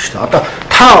буруу шүү дээ. Одоо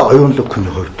та оюунлаг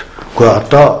хүний хувьд үгүй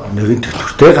одоо нэгэн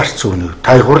төлөвтэй гарцсан үнэ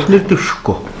та хурал нэр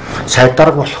дэвшихгүй сайд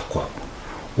дарга болохгүй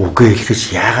үгүй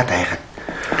хэлэхээс яагаад айгаад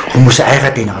хүмүүс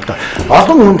айгаад байна одоо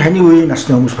олон хүн таны үеийн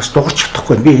насны хүмүүс бас дуурч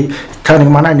чадахгүй би та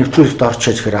нэг манай нэвтрүүлэгт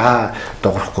орчиж гэхээр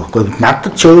дуурахгүй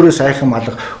надад ч өөрөө сайхан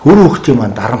алга өр хөхтийн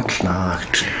манд дарамтлнаа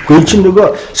гэж. Гүн чинь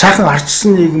нөгөө сайхан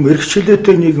арчсан нийгэм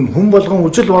эрхчлөөтэй нийгэм хүн болгон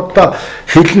үжил бодлоо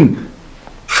хэлнэ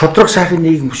шудраг сайхан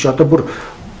нийгэм биш одоо бүр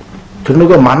тэр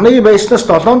нөгөө манай байснаас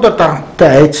 7 дор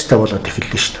дарамттай айцтай болоод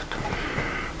эхэллээ шүү дээ.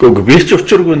 Гэхдээ би ч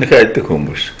учиргүй нэх айдаг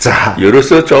хүмүүс. За.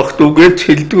 Ерөөсөө ч огт үгээр ч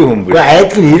хэлдэг хүмүүс. Гэхдээ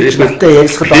айдаг нь ирж надтай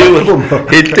ярилцах юм.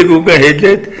 Хэлдэг үгээ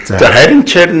хэлээд за харин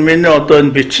чарн миний одоо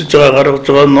энэ бичиж байгаа гаргаж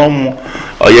байгаа ном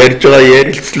ярьж байгаа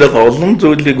ярилцлага олон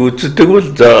зүйлийг үздэг бол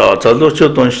за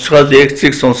залуучууд уншчихаа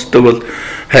лекцийг сонсдог бол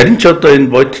харин ч одоо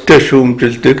энэ бодиттой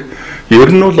шүүмжилдэг. Ер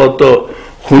нь бол одоо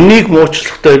хүнийг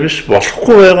муучлахтай биш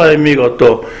болохгүй байгаа юмыг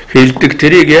одоо хэлдэг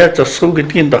тэрийг яаж засах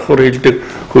гэдгийг давхар хэлдэг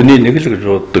хүний нэг л гэж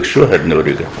боддог шүү харин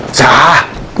өөрийгөө. За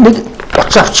нэг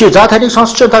уцаа авчи. За таныг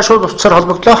сонсч та шууд уцаар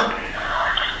холбогдлоо.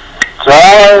 За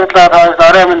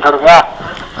арай минь төргөө.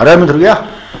 Арай минь төргөө.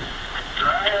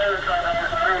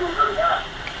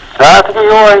 За тэгээ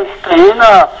юу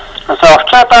энэ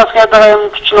Овчаатаас гэдэг юм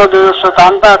бичнүүд ерөөсөө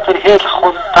дандаа тэр хэл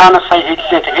ахуй таанаас сая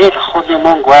хэллээ хэл ахуйн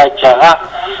мөнгө байж байгаа.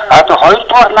 А то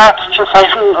хоёрдугаар наад чинь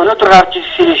саяхан өнөөдөр гарч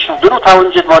ирсэн шүү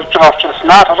 4-5 жил болж байгаа учраас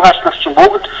наад тулгаачлаас чинь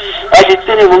бүгд аль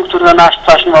хэдийн мөнгө төрөө нааш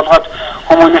цааш нь болгоод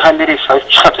хүмүүнийхээ нэрийг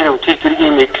сольчихад тэр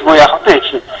тэргийн мэдлгүй яах вэ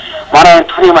чинь. Манай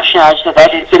энэ төрийн машин ажлууд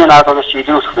аль хэдийн наад болооч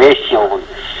илүүх байсан юм.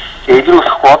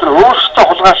 Илрүүлэхгүй одоо өөрсдөө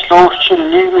хулгайчлал өөрчлөл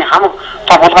нийгмийн хамаг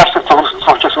том хулгайчлал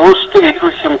цогцолсон учраас өөрсдөө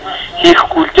илрүүлэх юм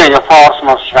хийхгүй л дээ Япон Орос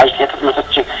мас ажил хятад метод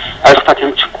шиг ойлгоход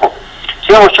хэмжихгүй.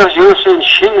 Тийм учраас ерөөсөө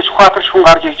шинэ Сүхбаатар хүн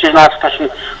гарч ирж байгаа наадтай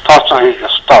чинь тооцоо хийх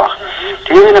ёстой баг.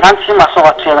 Тэгээд нэг ганц юм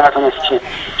асуугаад байгаа юм чинь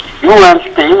юу юм л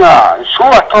дээ энэ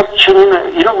Сүхбаатар чинь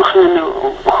иргэхийн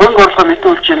хөнгө орлого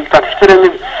мэдүүлж байгаа л да. Тэгэхээр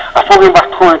нэг Афогийн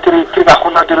Баттхуун тэр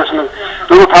ахуулаад ерөөс нэг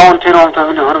 4-5 тэрбум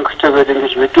төгрөгийн хөрөнгөтэй байдаг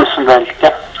гэж мэдүүлсэн байна л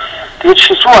да. Тэгээд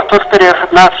Сүхбаатар дээр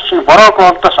ярахад наад чинь бороо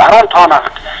голдоос 10 тонн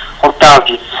авт хурдаа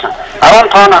авч ирсэн. 10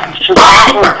 тонн авт чинь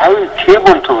 50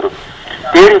 тэрбум төгрөг.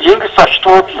 Дээр нь Жингис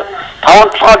очтууд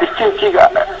 5-7 лицензийг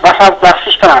бас авсан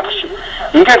шүү дээ.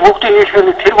 Ингээд бүгдийг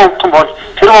нийлэхээр тэрбум тонн бол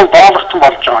тэрбум доллартон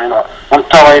болж байгаа энэ.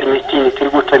 Унтаа баяр митийн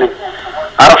тэргүүтэй нэг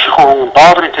 10 ширхэг хүн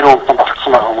долларын тэрбум тонн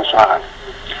болчихсон байгаа хүмүүс байгаа.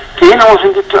 Тэгээд энэ хүмүүс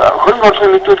ингээд хөрөнгө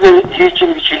оруулалтын мэдүүлгээ хийж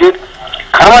ийн гэж хэлээд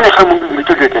карманыхаа мөнгөийг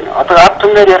мэдүүлээд байна. Одоо ард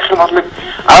түмнэр ярих юм бол нэг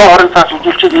 10-20 цаас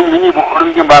үзүүлчихэд энэ миний бүх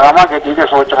хөрөнгөний байгаамаа гэдээ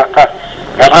ингээд сууж байгаатаа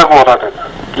ялгаагүй болоод байна.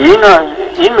 Энэ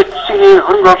мэдсгийн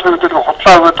хөрөнгө оруулалтын мэдүүлгээ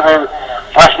худлаа өгöd байгаа юм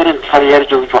маш нэрийн талаар ярьж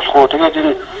өгч болох уу. Тэгээд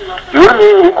энэ ер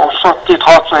нь улсуудын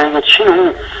тооцоо хийгээд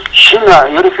шинэ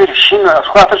ерөнхийдөө шинэ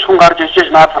Сүхбаатар хүн гарч ирж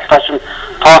наадталтаа чинь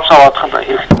тооцоо бодох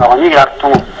хэрэгтэй байгаа. Нэг ард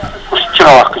түмэн өсөж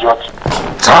байгаа байх гэж бодсон.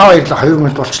 За баярлалаа 2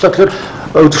 минут болчлоо. Тэгэхээр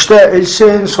үзэгчдээ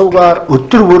элсэн суугаар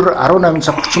өдөр бүр 18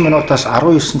 цаг 30 минутаас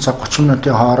 19 цаг 30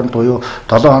 минутын хооронд буюу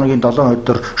 7 хоногийн 7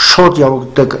 өдөр шууд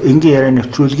явагддаг энгийн яриа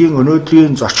нэвтрүүлгийн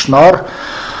өнөөдрийн зочноор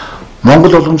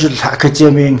Монгол Уламжлал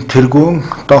академийн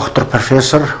тэргүүн доктор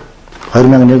профессор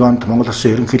 2001 онд Монгол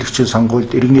Улсын ерөнхийлөгчийн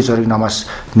сонгуульд иргэний зориг намаас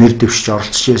нэр дэвшиж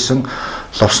оролцож байсан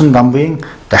Лувсан дамбын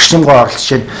Л.Дашнямгаа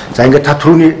оролцож байна. За ингээд та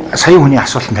түрүүний саяын хүний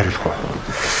асуултанд хариулах уу?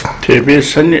 Тэгээ би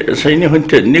саяны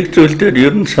хүнтэй нэг зүйл дээр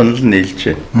ер нь санал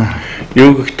нийлж байна.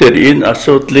 Юу гэхээр энэ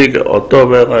асуудлыг одоо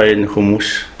байгаа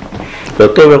хүмүүс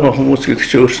гэдэг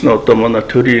чинь өөрснөө одоо манай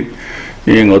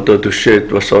төрийн одоо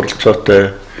төшөөд бас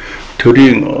оролцоотой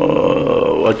төрийн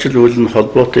ажил үйл нь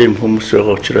холбоотой юм хүмүүс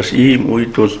байгаа учраас ийм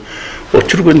үед бол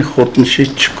учиргүй нэг хурдан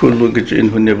шийдэхгүй л гэж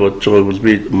энэ хүний бодож байгааг бол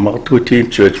би магадгүй тийм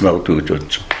ч байж магадгүй гэж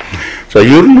бодож байна. За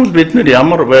ер нь бол бид нэр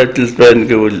ямар байдал байна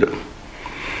гэвэл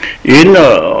энэ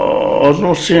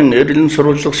олон улсын эрдэнэ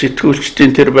сурвалжлага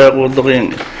сэтгүүлчдийн тэр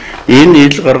байгууллагын энэ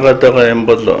ил гаргаад байгаа юм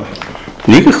бол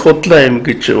нэг их худлаа юм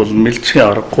гэж бол мэлцгийн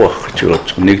аргагүй байх гэж бодож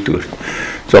байгаа нэгдүгээр.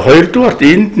 За хоёрдугаарт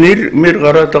энд нэр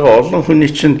гараад байгаа олон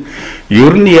хүний чинь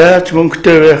ер нь яаж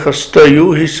мөнгөтэй байх ёстой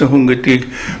юу хийсэн хүн гэдгийг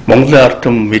Монголын ард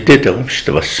түмэн мэдээд байгаа юм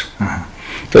шүү дээ бас.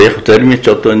 За яг зарим ч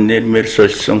одоо нэрмээр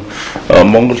сольсон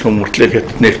Монгол хүмүүртлэг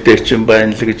хятад нэртэй чинь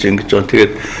байна л гэж ингэж байгаа.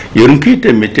 Тэгээд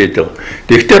ерөнхийдөө мэдээд байгаа.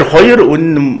 Тэгэхээр хоёр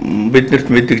үнэн биднэрт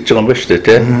мэдгэж байгаа юм байна шүү дээ,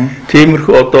 тийм.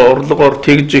 Тиймэрхүү одоо орлогоор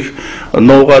тэгж их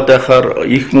нуугаад байхаар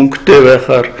их мөнгөтэй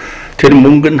байхаар тэр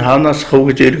мөнгө нь хаанаас хав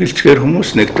гэж эргэлцгээр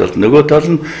хүмүүс нэг тал. Нөгөө тал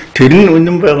нь тэр нь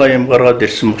үнэн байгаа юм гаргаад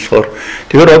ирсэн болохоор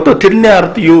тэгэхээр одоо тэрний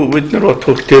ард юу бид нар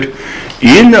бодох тэр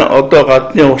энэ одоо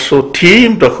гадны усууд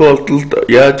тийм тохиолдолд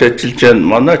яаж ажиллаж байна,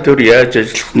 манай төр яаж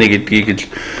ажиллах нь гэдгийг л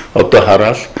одоо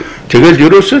хараад тэгэл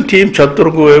ерөөсөө тийм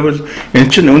чадваргүй байвал эн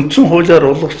чинь үндсэн хуулиар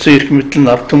улгацсан эрх мэдэл нь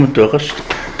ард түмэнд байгаа шүү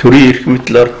дээ. Төрийн эрх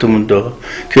мэдэл ард түмэнд байгаа.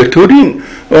 Тэгэхээр төрийн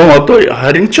одоо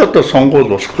харин ч одоо сонгуул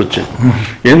болох гэж байна.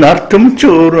 Энэ ард түмэн ч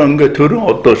өөрөө ингээд төрийн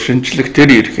одоо шинжлэх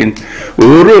тэр эрх нь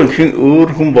өөр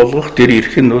хүн болгох тэр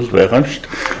эрх нь бол байгаа юм шүү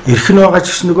дээ. Эрх нь байгаа ч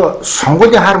гэсэн нөгөө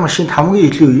сонгуулийн хар машинд хамгийн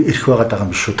илүү эрх байгаа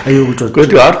юм биш үү? Та юу гэж бодож байна?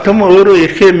 Гэхдээ ард түмэн өөрөө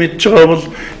эрхээ мэдж байгаа бол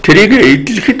тэрийг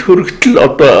эдлэхэд хүрэгтэл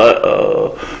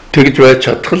одоо тэгж байж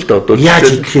чадах л да одоо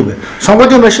яаж идэх юм бэ?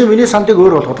 Сонгуулийн машин миний сандыг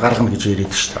өөр болгоод гаргана гэж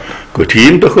яриад шүү дээ. Гэхдээ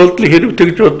тийм тохиолдол хэрэг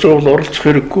тэгж бодож байгаа бол оролцох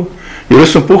хэрэггүй.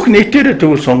 Ерөөсөн бүх нийтээрээ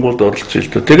тэгвэл сонгуульд оролцъё л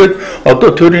да. Тэгээд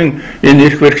одоо төрийн энэ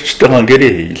эрх баригчтайгаа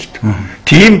гэрээ хийе л да.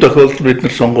 Тийм тохиолдолд бид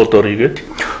нар сонгуульд орё гэдэг.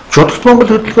 Жодогт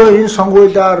Монгол хөтөлбөр энэ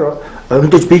сонгуулиар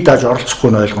өндөөж бие дааж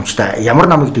оролцохгүй нь ойлгомжтой.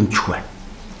 Ямар намыг дэмжих вэ?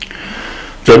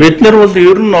 За бид нар бол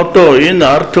ер нь одоо энэ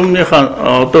ард түмнийхээ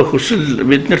одоо хүсэл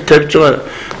бид нар тавьж байгаа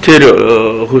тэр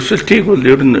хүсэлтийг бол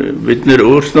ер нь бид нар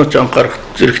өөрснөө ч анхаарах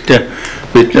зэрэгтэй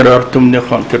бид нар ард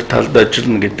түмнийхээ тэр талд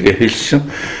ажиллана гэдгээ хэлсэн.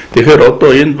 Тэгэхээр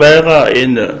одоо энэ байгаа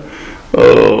энэ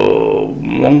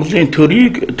Монголын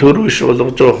төрийг төр биш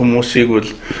болгож байгаа хүмүүсийг бол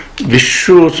биш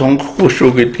шүү сонгохгүй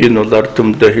шүү гэдгийг нь бол ард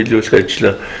түмдээ хэлүүлэх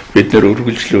ажлаа бид нар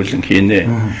үргэлжлүүлэн хийнэ.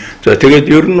 За тэгээд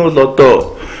ер нь бол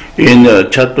одоо энэ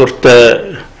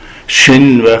чадвартай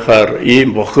шин байхаар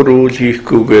ийм бохир үйл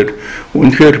хийхгүйгээр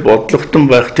үнэхээр бодлоготон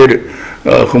байх тэр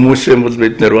хүмүүсээ бол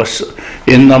бид нар бас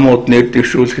энэ намууд нэр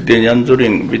дэвшүүлэхэд энэ янз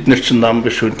бүрийн бид нар чинь нам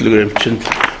биш хөдөлгөөн юм чинь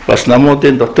бас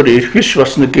намуудын дотор ирэх биш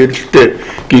бас нэг гэрэлтэй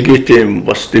гигээтэй юм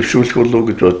бас дэвшүүлэх болов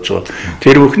гэж бодож байгаа.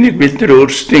 Тэр бүхнийг бид нар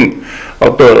өөрсдийн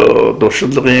одоо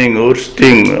дуршлагын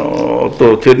өөрсдийн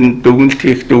одоо тэр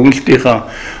дүгнэлтийнхаа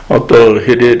одоо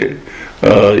хэрээр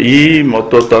ийм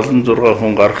одоо 76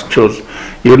 хүн гаргачвал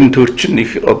ер нь төр чинь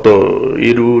их одоо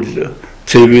эрүүл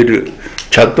цэвэр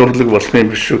чадварлаг болох юм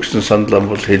биш үү гэсэн саналаа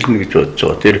бол хэлнэ гэж бодож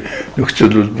байгаа. Тэр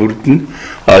нөхцөл бол бүрдэн.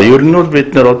 Ер нь бол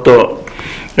бид нар одоо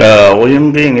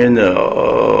уянгийн энэ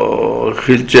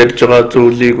хэлж ярьж байгаа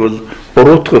зүйлийг бол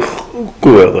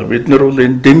буруутгахгүй байгаа. Бид нар бол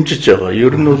энэ дэмжиж байгаа.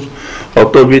 Ер нь бол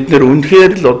одоо бид нар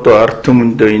үнэхээр л одоо ард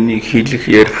түмэндээ энийг хэлэх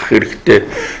ярих хэрэгтэй.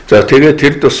 За тэгээд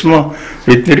тэр тусмаа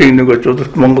бид нарыг нөгөө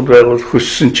жодогт Монгол байгуулах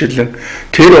хүссэнчлэн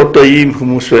тэр одоо ийм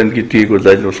хүмүүс байна гэдгийг бол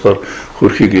аль болохоор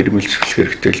хөрхийг ирмэлцэх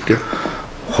хэрэгтэй л дээ.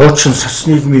 Хуучин сас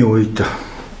нийгмийн үед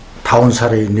 5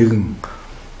 сарын 1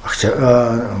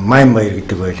 Майн баяр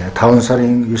гэдэг байлаа. 5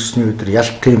 сарын 9-ний өдөр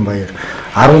Ялтын баяр,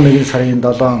 11 сарын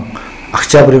 7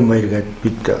 Октябрийн баяр гэдэг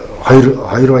бид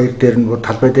хоёр баяр дээр нь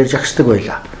талбай дээр жагсдаг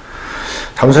байлаа.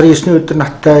 5 сарын 9-ний өдөр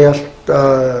надтай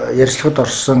ярилцлагад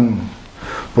орсон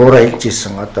буураа хэлж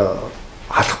исэн одоо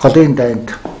халах голын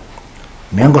дайнд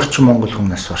 1000 орчим монгол хүн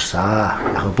нас барсан.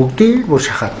 Яг бүгдийг бүр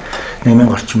шахаад 1000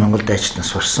 орчим монгол дайчид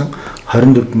нас барсан.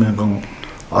 24000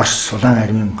 Орос улаан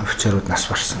армийн офицерууд нас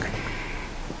барсан гэдэг.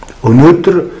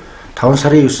 Өнөөдөр 5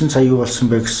 сарын 9 сая юу болсон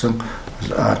бэ гэсэн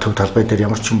төв талбай дээр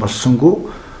ямар ч юм болсонгүй.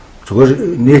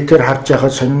 Зүгээр нэтээр харж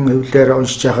яхад сонин хөвлөөр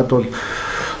уншиж яхад бол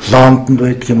Лондонд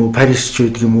байдаг юм уу, Парист ч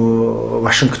байдаг юм уу,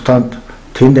 Вашингтонд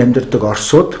тэнд амьдардаг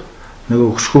Оросууд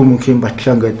нөгөө хөшгөө мөнхийн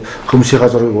батлан гээд хүмүүсийн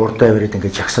зургийг урдаа аваад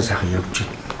ингээд жагсаа сайхан явж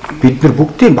байна. Бид нар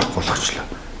бүгдийг бах болгочлаа.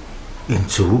 Энэ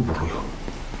зөв буруу юу?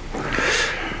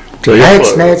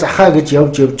 Найз ахаа гэж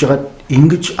явж байгаад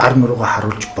ингэж ар нуруугаа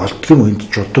харуулж болдгийм үнд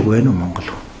жудаг байна уу Монгол?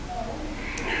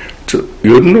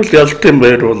 Ер нь бол Ялтын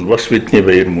баяр бол бас бидний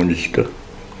баяр мөн л дээ.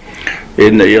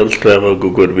 Энэ ялт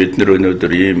байгаагүйгээр бид нар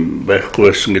өнөөдөр ийм байхгүй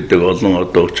байсан гэдэг олон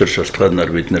одоо учир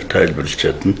шалтгаанаар бид нар тайлбарлаж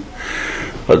чадна.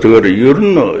 Тэгэхээр ер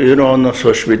нь 90 оноос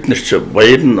хойш бид нар ч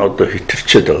баяр нь одоо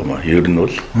хэтэрчээд байгаа маа. Ер нь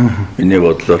бол миний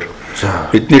бодлоор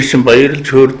бид нар чинь баярлж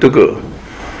хөөрдөг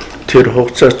тэр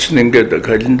хугацаа чинь ингээд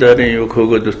календарын юг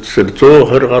хөгөөд үтсээр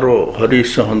 120 гаруй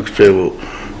 29 хоног зайв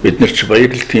бид нар ч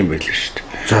баярлт юм байлаа шүү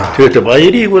дээ. Тэгээд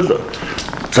баярыг бол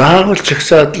заавал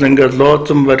чагсаад л ингээд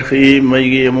лоозон барих ийм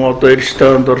маягийн юм одоо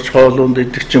ресторанд орж хоолунд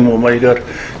идэх ч юм уу маягаар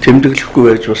тэмдэглэхгүй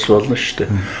байж бас болно шүү дээ.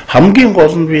 Хамгийн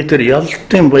гол нь би тэр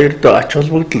ялалтын баярд ач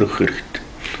холбогдол өгөх хэрэгтэй.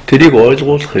 тэрийг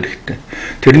ойлгуулах хэрэгтэй.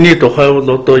 Тэрний тухай бол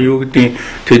одоо юу гэдгийг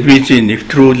телевизийн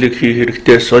нэвтрүүлэг хийх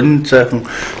хэрэгтэй. Сонин сайхан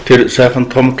тэр сайхан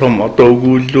том одоо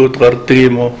өгүүллүүд гардаг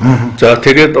юм уу? За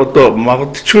тэгээд одоо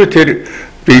магадгүй тэр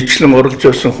бичлэн оролж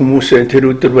байсан хүмүүсээ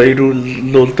тэр өдөр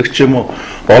баярлуулдаг ч юм уу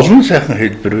олон сайхан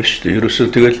хэлбэр байна шүү дээ. Ерөөсөө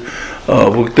тэгэл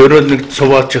бүгдөө нэг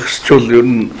цуваач ихсчүүл ер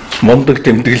нь мундаг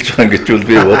тэмдэглэж байгаа гэж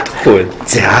би бодохгүй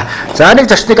байна. За нэг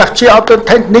зочныг авчи. Одоо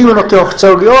танд 1 минутын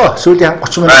хугацаа өгье. Сүүлийн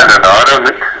 30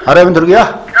 минут. 10 минут өгье.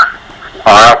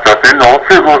 За энэ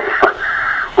улсын улс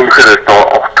үнэхээр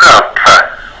утга автлаа.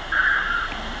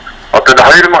 Одоо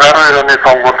 2012 оны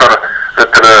сонгуулиар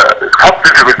тэр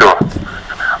хатбилгүй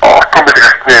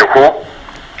автомобилистны хүү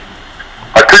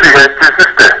тэр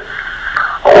хэлжсэн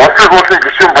улсын улсын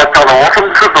гишүүн бодоод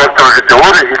уламжлал бодоод гэдэг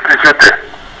өөрөө хэлсэн шүү дээ.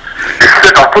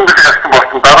 Эхлээд автомобилист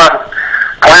болсон дараа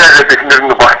тояагаад ихнэр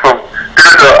нь болсон.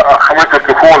 Тэгээд хамаатай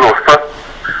хүү нь уусаа.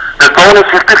 Тэгээд дооны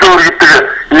шилтгэл өөр гэдэг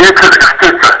ийхэл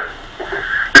хэвчээ.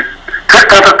 Тэр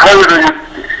талаар тоёр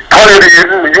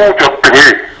юу жопдог вэ?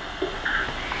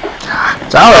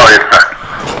 За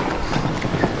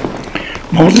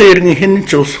Монголын иргэний хэн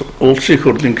ч улсын их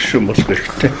хурлын гишүүн болох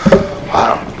хэрэгтэй.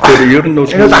 Тэр ер нь бол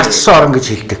арчсан орон гэж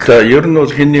хэлдэг. За ер нь бол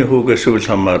хэний хүүгээс үл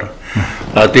хамаар.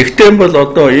 Тэгтээ бол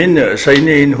одоо энэ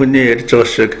саяны энэ хүний ярьж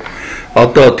байгаа шиг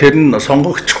одоо тэр нь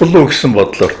сонгогдчихгүй л гэсэн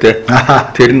бодлоор тий.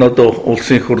 Тэр нь одоо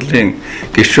улсын их хурлын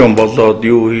гишүүн болоод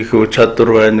юу хийх вэ?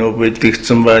 Чадвар байна уу?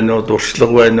 Бэлтгэгдсэн байна уу?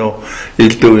 Дуршлаг байна уу?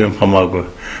 Илдүү юм хамаагүй.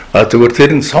 Зүгээр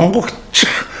тэр нь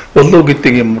сонгогдчих болоо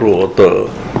гэдэг юм руу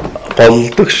одоо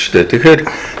голдог шүү дээ. Тэгэхээр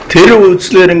тэр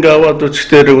үйлслэр ингээ аваад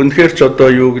үчгээр үнэхээр ч одоо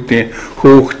юу гэдэг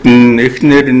хүүхэд нь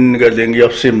эхнэр нь гэл ингээ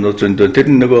явсан юм зөндөө. Тэр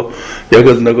нөгөө яг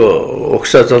л нөгөө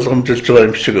угсаа залгамжилж байгаа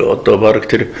юм шиг одоо баг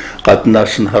тэр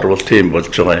гаднаас нь харуул тийм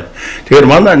болж байгаа юм. Тэгэхээр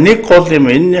манай нэг гол юм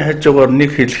энэний хажуугаар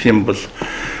нэг хэлэх юм бол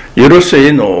ерөөсөө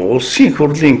энэ улсын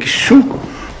хурлын гишүүн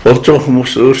болж байгаа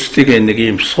хүмүүс өөрсдөө нэг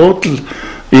юм суудалтан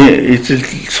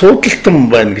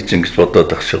байна гэж ингэж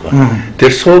бодоод байх шиг байна.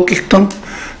 Тэр суудалтан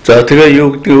за тэгээ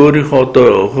юу гэдэг өөрийнхөө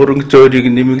одоо хөрөнгө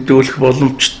зөөрийг нэмэгдүүлэх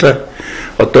боломжтой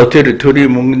одоо тэр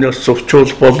төрийн мөнгнөөс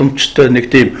зурчуулах боломжтой нэг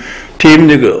тийм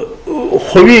нэг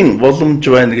хувийн боломж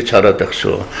байна гэж хараад байх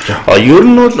шүү. Ер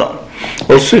нь бол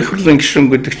улсын их хурлын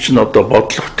гишүүн гэдэг чинь одоо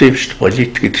бодлоготой юм шүү дээ.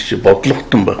 Политик гэдэг чинь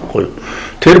бодлоготой байхгүй юу?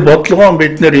 Тэр бодлогоо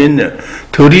бид нэр энэ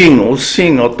төрийн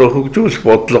улсын одоо хөгжүүлэх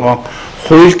бодлогоо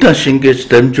хуульдаа шингээж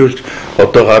дамжуулж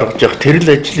одоо гаргаж явах тэр л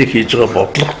ажлыг хийж байгаа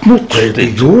бодлоготнууд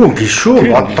юу гişүү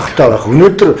бодлоготой байх.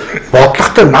 Өнөөдөр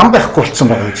бодлоготой нам байхгүй болсон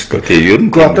байгаа юм шүү дээ. Тийм ер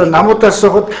нь одоо намуудаас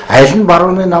хад аль нь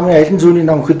барууны намын аль нь зүүнний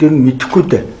нам гэхэд ер нь мэдэхгүй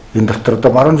дээ. Энэ дотор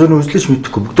одоо баруун зүүн үзлэж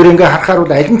мэдэхгүй. Бүгдээр ингээ харахаар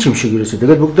бол аль нь ч юм шиг ерөөсөө.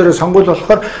 Тэгээд бүгдээрээ сонгуул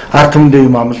болохоор ард түмэндээ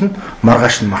юм амлна,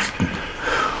 маргааш нь мартна.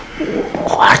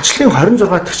 Арчлын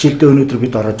 26 дахь жилдээ өнөөдөр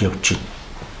бид ороод явж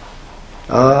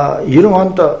байна. 90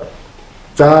 онд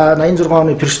за 86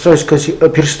 оны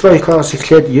перестройкаас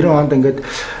эхлээд 90 онд ингээд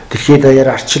дэлхийд даяар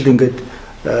арчил ингээд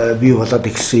бий болоод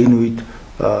ирсэн энэ үед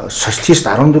социалист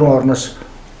 14 орноос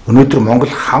өнөөдөр Монгол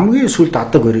хамгийн сүүлд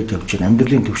адаг барьж явж байна.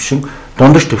 Амьдралын төвшин,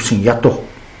 дундаж төвшин ядуу.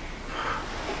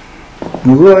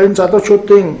 Нөгөө энэ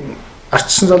залуучуудын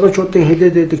арчсан залуучуудын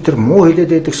хэлээд байдаг тэр муу хэлээд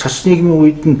байдаг соц нийгмийн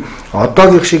үед нь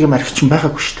одоогийн шиг юм архичин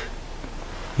байгаагүй шүү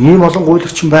дээ. Ийм олон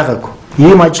гуйлагч байгаагүй.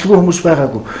 Ийм ажилгүй хүмүүс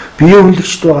байгаагүй. Биеийн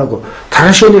үнэлэгчд байгаагүй.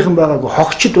 Тараншааныхан байгаагүй.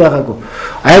 Хогчд байгаагүй.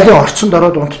 Айлын орцонд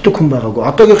ороод унтдаг хүн байгаагүй.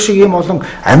 Одоогийн шиг ийм олон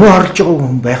амин хорлож байгаа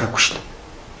хүн байгаагүй шүү дээ.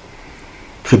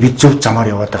 Тэгэхээр бид зөв замаар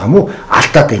яваад байгаа юм уу?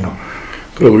 Алдаад байна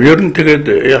уу? Ер нь тэгээд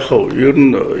яг ер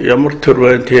нь ямар төр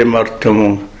байна тийм ард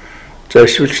түмэн за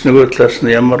эсвэл нөгөө талаас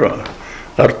нь ямар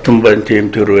ард түмэн байна тийм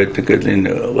төр байдаг гэл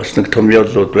энэ бас нэг том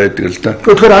яллууд байдаг л да.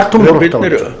 Тэгэхээр ард түмэн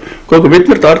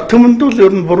биднэрт ард түмэнд бол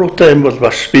ер нь буруутай юм бол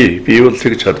бас би бол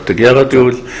тэгж хардаг. Ягаад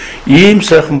гэвэл ийм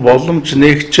сайхан боломж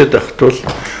нээгчээд ахтвал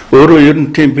өөрөө ер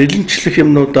нь тийм бэлэнчлэх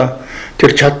юмнуудаа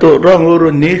тэр чадвараа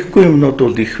өөрөө нээхгүй юмнууд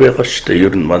бол их байгаа шүү дээ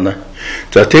ер нь манай.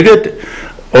 За тэгээд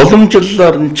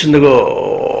уламжлалаар н чинь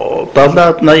нөгөө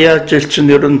 70-80 жил чинь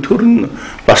ер нь төр нь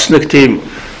бас нэг тийм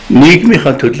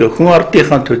нийгмийнхаа төлөө, хүн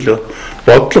ардынхаа төлөө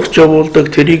бодлогоч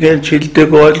явуулдаг, тэрийг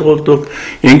хилдэг, ойлгуулдаг,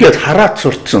 ингээд хараад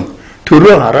сурцсан.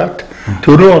 Төрөө хараад,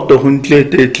 төрөө одоо хүндлээд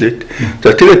дээдлээд.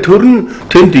 За тэгээд төр нь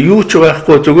тэнд юу ч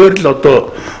байхгүй зүгээр л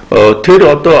одоо тэр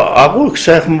одоо агуу их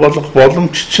сайхан болох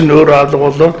боломж чинь өөрөө алга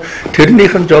болоод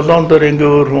тэрнийхэн жолоон дээр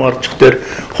ингээ өөр хүн орчих дээр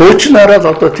хуучнараа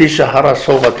л одоо тийшээ хараа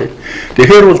суугаад байна.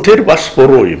 Тэгэхээр бол тэр бас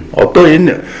буруу юм. Одоо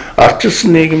энэ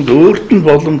арчилсан нийгэмд өөрт нь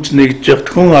боломж нэгж явах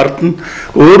хүн ард нь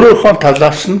өөрийнхөө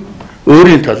талаас нь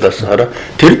өөрийн талаас хараа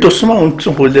тэр тусмаа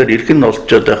үндсэн хуулиар иргэн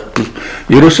олцоод байхад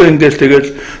ерөөсөө ингээл тэгэл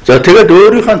за тэгээд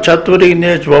өөрийнхөө чадварыг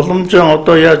нээж боломжоо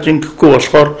одоо яаж ингэхгүй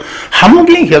болохоор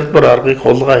хамгийн хялбар аргыг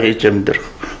хулгай хийж амьдрах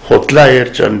худлаа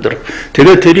ярьж амьдрах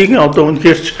тэгээд тэрийг одоо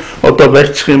үнэхэрч одоо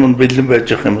барьцах юм бэлэн байж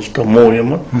явах юм л да муу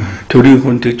юм төрийн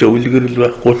хүн тэгж үлгэрэл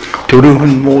байхгүй төрийн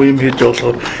хүн муу юм хийж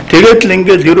болохоор тэгээд л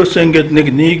ингээл ерөөсөө ингээд нэг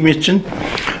нийгмийн чинь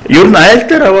ер нь айл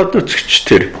дээр аваад үзэгч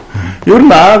тэр ер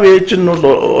нь аав ээж нь бол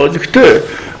олигтой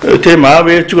тийм аав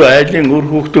ээжгүй айлын үр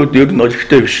хүүхдүүд ер нь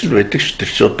олигтой биш л байдаг шүү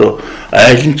дээ. Одоо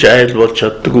айл нь ч айл болж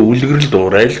чаддгүй үлгэрэл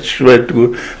дуурайлж байдгүй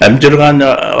амжиргааны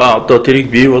одоо тэрийг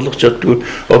бий болгож чаддгүй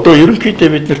одоо ерөнхийдөө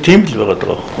бид нар тийм л байгаад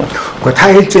байгаа байхгүй. Гэхдээ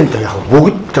та хэлж байгаа яг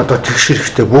бүгд одоо тэгш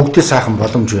хэрэгтэй бүгдээ сайхан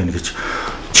боломж байна гэж.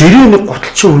 Жирийн нэг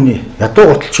гуталчин хүний ядуу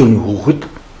гуталчин хүний хүүхэд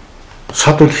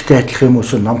сод үлгтэй адилхан юм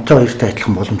уу номтой хоёртой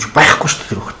адилхан боломж байхгүй шүү дээ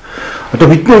тэр хүүхэд. Одоо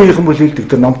бидний үеийнхэн бол хэлдэг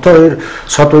тэр номтой хоёр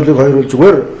сод үлэг хоёр бол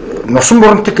зүгээр носон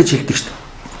бурантаг гэж хэлдэг шүү дээ.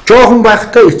 Жохон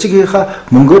байхдаа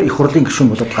эцэгийнхаа мөнгөөр их хурлын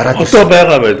гишүүн болоод гараад ирсэн. Одоо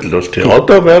байгаа байдал бол тийм.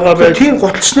 Одоо байгаа байдал. Тийм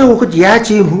гуталчны хүүхэд яаж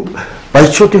ийм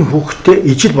баячуудын хүүхэдтэй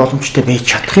ижил боломжтой байж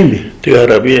чадах юм бэ?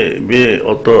 Тэгэхээр би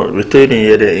одоо ветеринарын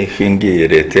яриа их ингийн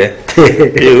яриа тий.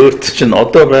 Би өөрт чинь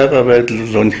одоо байгаа байдал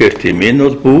бол үнэхээр тийм. Энэ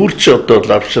бол бүрч одоо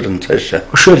лавшрын цаашаа.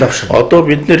 Өшөө лавшрын. Одоо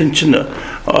бид нар чинь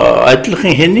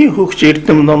адилхан хэний хөгж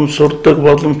эрдэм ном сурдаг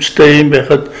боломжтой юм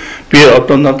байхад би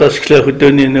одоо надаас эхлээ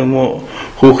хөдөөний юм уу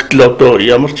хүүхдэл одоо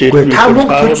ямар ч эрдэм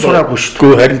сураагүй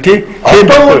шүү дээ. Харин тийм.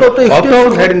 Одоо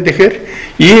бол харин тэгэхээр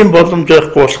ийм боломж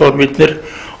байхгүй болохоор бид нар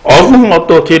олон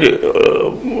одоо тэр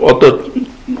одоо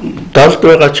далд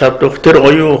байгаа чадвар тэр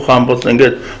оюун ухаан бол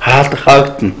ингээд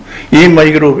хаагдана. Ийм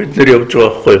маяг руу бид нэр явж байгаа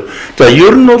байхгүй юу. За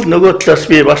ер нь бол нөгөө талаас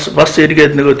би бас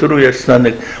эргээд нөгөө түрүү ярьснаа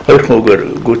нэг хоёрхан үгээр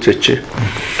гүйцээч.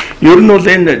 Ер нь бол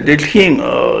энэ дэлхийн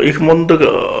их мундаг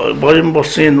баян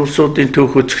болсон улсуудын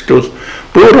түүх үзэхэд бол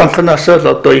бүр анханасаа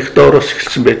л одоо их доороос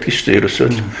эхэлсэн байдаг шүү дээ ерөөсөө.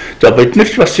 За бид нар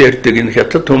ч бас ярьдаг энэ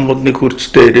хятад хүмүүдний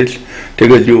хурцтай ирээл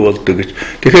тэгэл юу болдог гэж.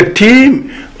 Тэгэхээр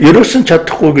тийм ерөөсөн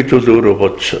чадахгүй гэж бол өөрөө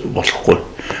бодож болохгүй.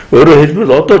 Өөрөөр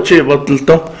хэлбэл одоо чи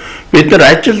бодлоо бид нар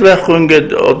ажил байхгүй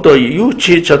ингээд одоо юу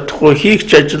ч хийж чадахгүй хийх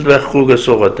ч ажил байхгүйгээ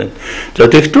суугаад байна. За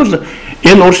тэгвэл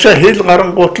энэ уршаа хэл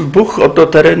гарангуут л бүх одоо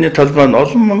тарианы талбай нь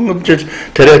олон мянган жил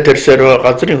тариа тарьсаар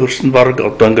газрын хөрсөнд баг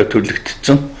одоо ингээд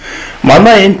төлөгдсөн.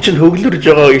 Манай энэ чинь хөглөрж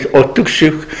байгаа отог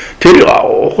шиг тэр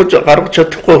ухаж гаргаж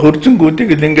чадахгүй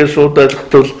хөрзөнгүүдийг л ингээд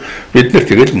суудайлахтал бид нар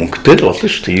тэгэл мөнгөтэй л болно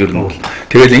шүү дээ ер нь бол.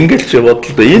 Тэгэл ингээд ч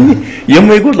бодлоо энэ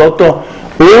юмыг бол одоо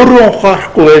өөрөө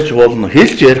ухаарахгүй байж болно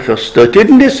хэлж ярих ёстой.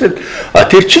 Тэрнээс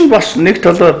тэр чинь бас нэг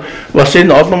талаар бас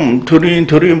энэ олон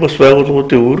төрийн бас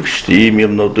байгууллагуудын үүрэг шүү дээ. Ийм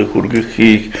юмнуудыг хүргэх,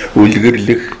 хийх,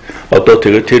 үлгэрлэх одоо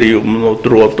тэгээд тэр юмнууд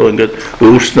руу одоо ингээд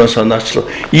өөрснөө санаачлах.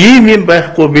 Ийм юм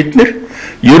байхгүй бид нар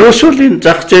ерөөсөө л энэ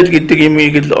зах зээл гэдэг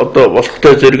юмыг л одоо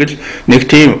болохтой зэрэг л нэг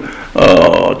тийм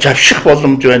завших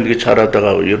боломж байна гэж хараад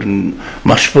байгаа. Ер нь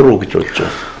маш буруу гэж болж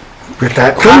байна.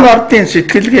 Хүн ардын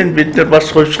сэтгэлгээнд бид нар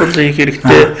бас хувьсгал хийх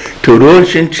хэрэгтэй, төрөө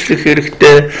шинжлэх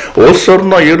хэрэгтэй, улс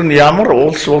орноо ер нь ямар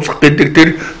улс болох гэдэг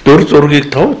тэр дүр зургийг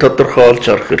тодорхой олж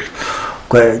харах хэрэгтэй.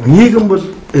 Гэхдээ нийгэм бол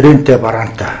ирэнтэй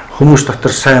бараантай. Хүмүүс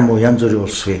дотор сайн муу янз бүрийн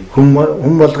улс бий. Хүн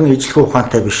болгон ижлэх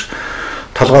ухаантай биш.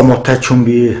 Толгой муутай ч юм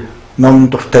бий,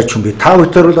 ном дуртай ч юм бий. Та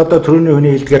бүхэн бол одоо төрөний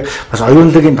хүний хэлдгээр бас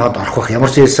оюунлагын тоонд орох байх.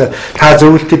 Ямар ч хэлсэн та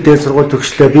зөвлөлтөд дээд сургууль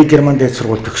төгслөө, би Герман дээд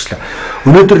сургууль төгслөө.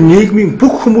 Өнөөдөр нийгмийн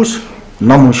бүх хүмүүс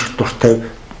ном унших дуртай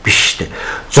биш дээ.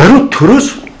 Зориуд төрөөс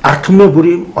ард түмний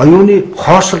бүрийн оюуны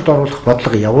хоосолд оруулах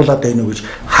бодлого явуулаад байна гэж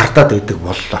хардаад байдаг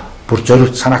боллоо. Бүр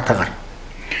зориуд санаатаагаар.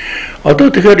 Одоо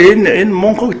тэгэхээр энэ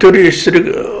Монгол төрийн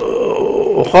эсрэг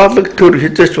ухаалаг төр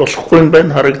хязгаарч болохгүй юм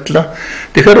байна харагдлаа.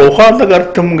 Тэгэхээр ухаалаг ард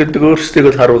түмэн гэдэг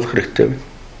өөрсдийг л харуулах хэрэгтэй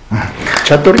байна.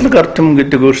 Чадварлаг ард түмэн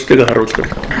гэдэг өөрсдийг харуулах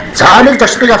хэрэгтэй. За нэг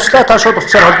дашныг авчлаа та шууд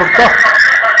уцаар холбогдоо.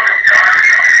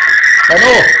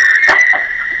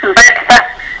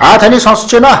 Таны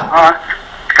сонсож байна.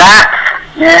 За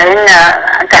энэ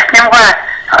Дашнямга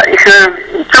их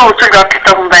зөв үзэг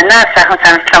боддог юм байна. Сайхан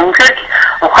санагдлаа. Үнэхээр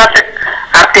ухаалаг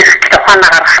ард иргэд ухаанаа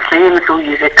гаргах ийм л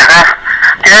үе ирээд байгаа.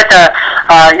 Тэгээд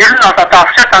ер нь одоо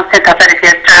офшор банкны талаар их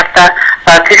ярьж байгаа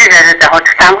та тэрийг яриад яг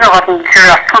хамгийн гол нь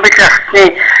тэр отхон бэлгэхний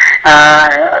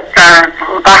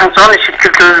баахан зооны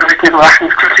шилжилтээр бид нэг баахан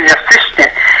нөхцөлийг явсан шүү дээ.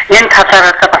 Энэ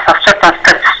талаар бас офшор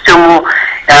банктай юм уу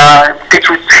гэж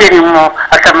үзэх юм уу?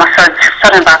 Одоо маш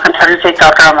сарын банкны тарифыг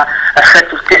одоо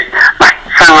ахад үтээс маш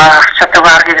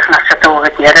чадвар гаргах насчаатай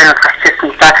гэдэг яриад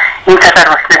гарчихсан та энэ талаар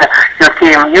бас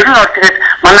нэг юм ер нь бол тэгээд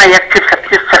манай яг тэр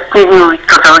статистикийн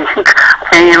үед одоо их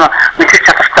тийм мэдээж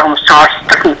чадвартай хүмүүс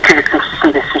олддог нэг гэсэн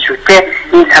байсан шүү дээ.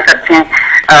 Энэ талаар тийм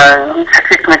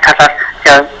статистикийн талаар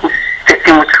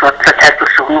тийм үзэх бодлоо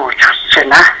тайлбарлах өгнө гэж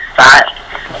байна.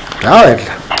 За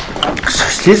баярлалаа.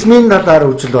 Социализмын талаар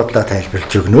үжил бодлоо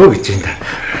тайлбарлаж өгнө гэж байна.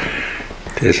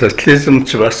 Тэгээ социализм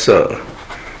ч бас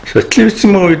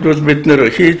социализмын үед бол бид нэр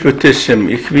хийж бүтээсэн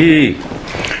их бий.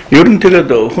 Ер нь тэгээд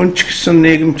хүн ч гэсэн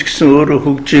нийгэм ч гэсэн өөрөө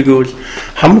хөгжийгөл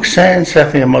хамаг сайн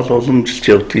сайхан юм бол уламжилж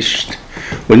явдаг шүү дээ.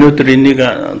 Өнөөдөр энийг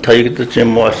таягдаж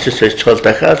юм уу арчиж ажгаал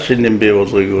дахиад шинэ юм бий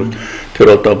болгоё бол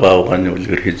тэр одоо баавганы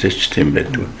үлгэр хизээч тийм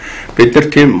байдаг. Бид нар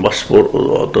тийм бас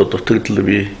одоо дутагдал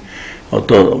бий.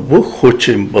 Одоо бүх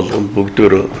хүчин болгонд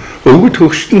бүгдөө өвгөд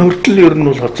хөгштөн хүртэл ер нь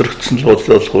бол хоцрогдсон л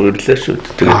бололох үрлээ шүү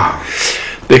дээ.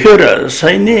 Тэгэхээр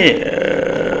саяны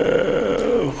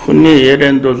хүний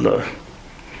ярианд бол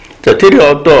за тэр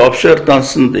одоо офшор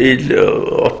дансанд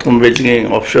отгон бэлгийн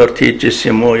офшор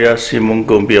хийжсэн юм уу яасан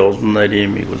мөнгө би олно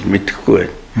нэрийг бол мэдэхгүй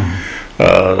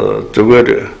байна. Зүгээр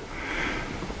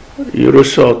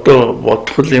ерөөсөө одоо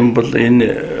бодох юм бол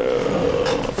энэ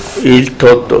ил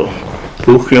тод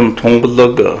бүх юм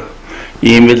тунгалаг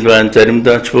имэйл байна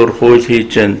заримдаа ч бүр хууль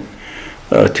хийж байна.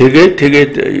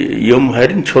 Тэгээд юм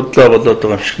харин ч худлаа болоод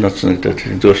байгаа юм шиг надад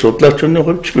санагдаад. Зөв судлаачны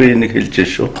хувьд би энийг хэлж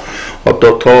шүү.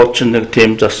 Одоо тооч нэг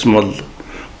тийм засмал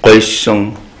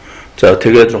гойсон. За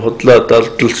тэгээд худлаа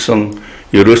далдалсан,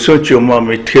 ерөөсөө ч юмаа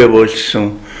мэдхээ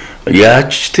болсон.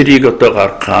 Яаж ч тэрийг одоо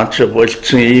гаргахаач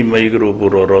болцсон ийм маяг руу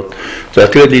бүр ороод.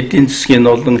 За тэгээд эдийн засгийн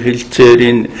олон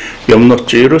хэлцээрийн юмнууд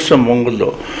ч ерөөсөө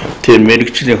Монгол тийм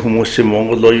мэрэгжлийн хүмүүсийн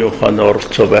Монгол оюун ухааны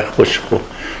оролцоо байхгүй шүү.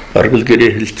 Бараг л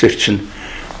гэрээ хэлцээр чинь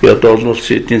би одоо олон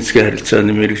улсын эдийн засгийн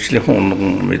харилцааны мэрэгжлийн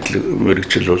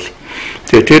мэрэгжил бол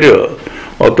тэгээ тэр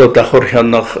одоо давхар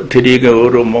хянах тэрийг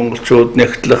өөрөө монголчууд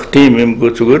нэгтлэх тийм юмгүй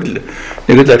зүгээр л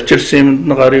нэг л авчирсан юмд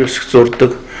нь гарын үсэг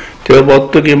зурдаг. Тэгээ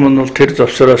боддог юм нь бол тэр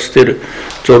завсараас тэр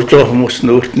зурж байгаа хүмүүс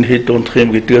нь өөрт нь хэд унтах юм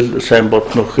гэдгээл сайн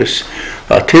бодно гэхээс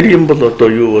тэр юм бол одоо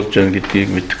юу болж байгаа гэдгийг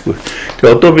мэдэхгүй.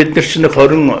 Тэгээ одоо бид нар чинь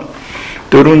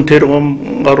 24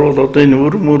 тэрбум гаруй одоо энэ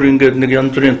өрмөр ингээд нэг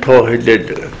янз бүрийн тоо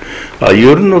хэлээд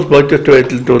ер нь бол бодит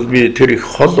байдалд бол би тэр их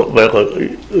хол байгаа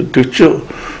 40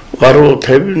 гаруй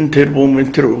 50 тэрбум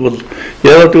энэ бол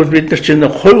яагаад гэвэл бид нар чинь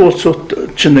хувь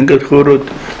улсууд чинь ингээд хөөрөөд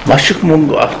маш их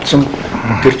мөнгө авцсан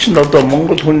тэр чинь одоо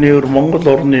Монгол хүний өр Монгол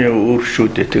орны өр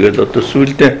шүү дээ. Тэгээд одоо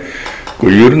сүүлдээ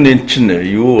ер нь эн чинь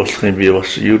юу болох юм би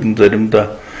бас ер нь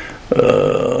заримдаа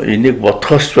энийг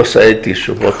бодхоос бас айдаг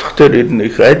шүү. Бодох дээр ер нь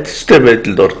их айдастай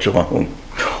байдалд орж байгаа хүн.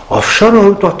 Офшорын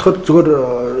хувьд бодоход зүгээр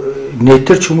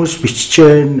нэтэр ч хүмүүс бичиж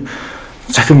байна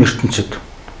захим ертөнцид.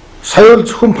 Сая бол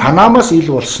зөвхөн Панамаас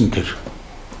ил болсон тэр.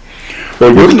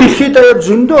 Өөр дэлхийд даяар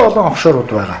зөндөө олон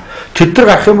офшорууд байгаа. Тэд нар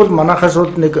гарах юм бол манайхаас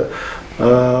бол нэг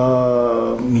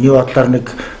миний бодлоор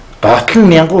нэг доотлон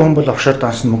 1000 хүн бол офшор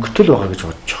данс мөнгөтэй л байгаа гэж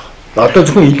бодож байгаа. Одоо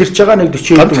зөвхөн илэрч байгаа нэг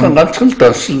 40 ганцхан л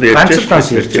дансал ярьж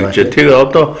байна. Тэгээ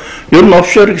одоо ер нь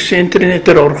офшор гэсэн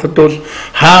интернетээр ороход бол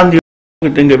хаана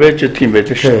гэдэг ингэ байж байгаа юм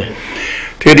байл шүү.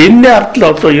 Тэгэхээр энэний ард л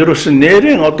одоо ерөөсөн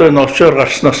нэрийн одоо энэ офшор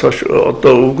гарснаас хойш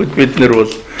одоо өгд бид нар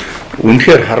бол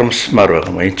үнэхээр харамсмаар байгаа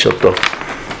юм. Энд ч одоо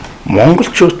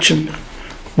монголчууд чинь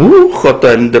бүх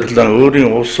одоо амьдралаа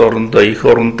өөрийн улс орондоо их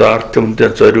орондоо ард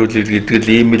түмэндээ зориулъя гэдэг л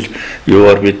ийм л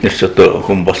юугаар бид нар ч одоо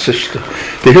хүн болсон шүү дээ.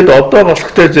 Тэгэхэд одоо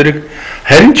болохтой зэрэг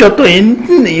харин ч одоо энд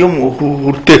нь юм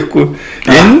хүрдээхгүй,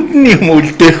 энд нь юм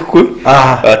үлдээхгүй.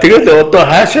 Тэгэл одоо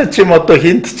хаашаа ч юм одоо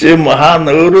хинт ч юм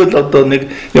хаана өөрөө л одоо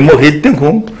нэг юм уу хэдэн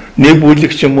хүн нэг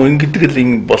бүлэг ч юм уу ингэдэг л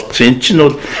юм болцсон. Энд чинь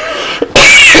бол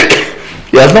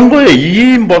ялангуяа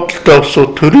ийм бодолтой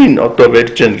улсууд төрийн одоо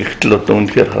барьж яах гэхтэл одоо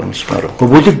үнэхээр харамсмаар.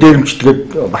 Бүлэг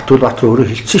дээрэмчтэйгээд Батбаатар өөрөө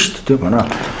хэлсэн шүү дээ.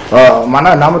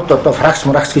 Манай намд одоо фракс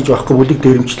гэж байхгүй бүлэг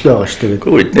дээрэмчлээ байгаа шүү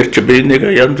дээ. Бид нэр чи би нэг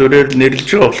янз бүрээр нэрлэж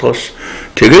байгаа болохоос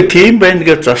тэгээд тийм байна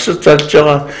гэж засаж залж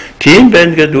байгаа, тийм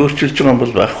байна гэж өөрчилж байгаа юм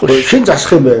бол байхгүй. Шин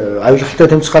засах юм бэ? Авилгалтай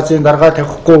тэмцэх газрын дарга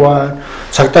тавихгүй байна.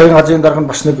 Цагдаагийн газрын дарга нь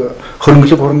бас нэг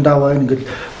хөрөнгөлөг хурандаа байна. Ингээд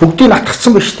бүгдийг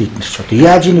атгацсан байна шүү дээ. Эдгээр ч одоо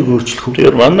яаж энийг өөрчлөх вэ?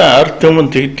 Тэр манай ард түмэн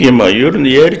тэгдэг юм аа. Ер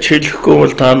нь ярьж хэлэхгүй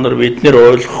бол та нар бид нэр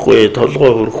ойлгохгүй,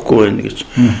 толгой хөрөхгүй байна гэж.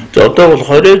 За одоо бол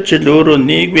 20 жил өөрөө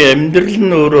нийгмийн амьдрал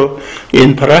нь өөрөө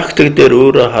энэ практик дээр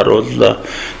өөрөө харууллаа.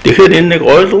 Тэгэхээр энэ нэг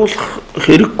ойлгох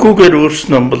хэрэггүйгээр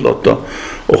өөрснөө бол одоо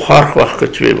ухаарах байх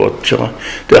гэж би бодож байгаа.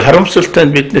 Тэгээ харамсалтай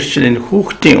нь бид нар чинь энэ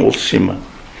хүүхдийн улс юм аа.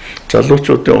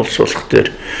 Залуучуудын улс болох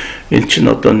дээр энэ чинь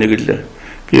одоо нэг л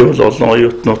би бол олон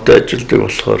оюутнуудтай ажилладаг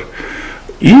болохоор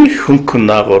их хөнгөн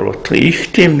наагур утга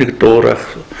их тийм нэг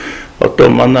дуурах одоо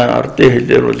манай ардын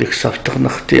хэлээр бол их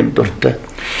савтгнах тийм дуртай.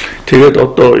 Тэгээд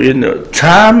одоо энэ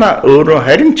цаана өөрөө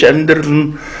харин ч амьдрал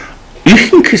нь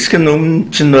ихэнх хэсэг нь өмнө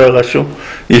чинь байгаа шүү.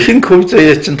 Ихэнх хөв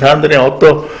заяа чинь та нарын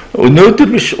одоо өнөөдөр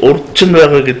биш урд чинь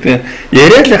байгаа гэдэг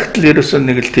яриад ахтал ерөөсөө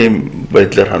нэг л тийм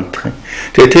байдлаар хандах юм.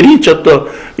 Тэгээ тэрийн ч одоо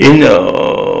энэ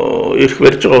ирэх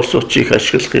барьж байгаа ус учийг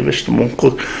ашиглах юм байна шүү дээ.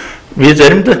 Монгол би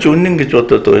заримдаа ч үнэн гэж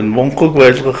бодоод байна. Монголыг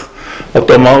байлгах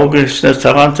одоо Маугийн хэснээр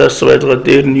цагаан цаас байлгаа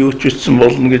дээр нь юу ч бичсэн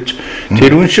болно гэж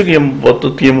тэрүүн шиг юм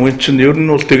боддог юм үн чинь ер нь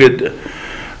бол тэгээд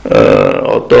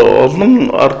одоо олон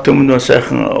ард түмнөө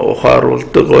сайхан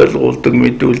ухааруулдаг, ойлгуулдаг,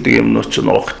 мэдүүлдэг юмнууд ч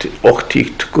огт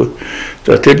хийгдэхгүй.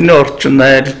 За тэрний орчин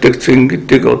найрладаг,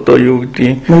 цэнгдэг одоо юу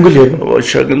гэдгийг Монгол ярь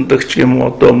шагнадагч юм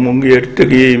одоо мөнгө ярьдаг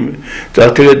юм.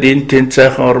 За тэгээд энэ тэн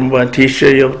сайхан орон байна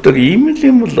тийшээ явдаг ийм л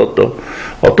юм л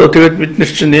одоо тэгээд бид нар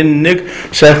чинь энэ нэг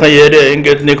сайхан яриа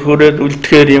ингээд нэг хүрээд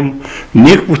үлдэхээр юм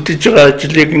нэг бүтэж байгаа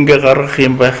ажлыг ингээ гаргах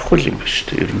юм байхгүй юм ба шүү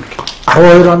дээ ер нь.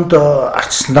 12 онд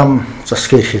Арцсан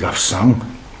засгийн эрхийг авсан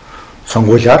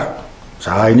сонгуулиар.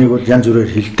 За энийг бол янз бүрээр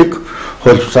хилдэг.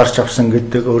 Хууль бусаарч авсан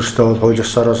гэдэг, өөрөөсөө бол хууль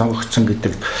ёсороо сонгогдсон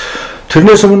гэдэг.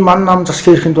 Тэрнээс өмнө ман нам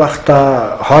засгийн эрхэнд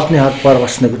байхдаа хоолны халбаар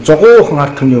бас нэг зогоохон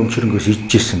ард түмний өмчрөнгөөс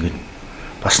ижижсэн гин.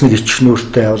 Бас нэг ич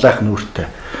нүүртэй, улайх нүүртэй.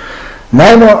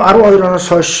 8-12 оноос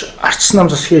хойш Арцсан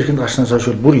засгийн эрхэнд гарснаас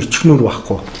хойш бүр ич нүүр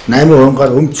байхгүй. 8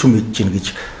 онгаар өмцөм идэж гин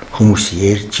гэж хүмүүс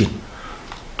ярьж байна.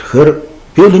 Тэгэхээр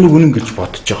би л энийг үнэн гэж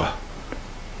бодож байгаа.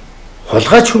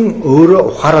 Хулгайч хүн өөрөө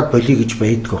ухаарад болиё гэж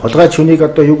байдгүй. Хулгайч хүнийг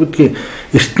одоо юу гэдгийг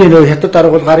эртний нөө хятад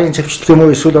арга бол гарын цавчдаг юм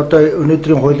уу эсвэл одоо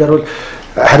өнөөдрийн хуулиар бол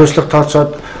хариуцлага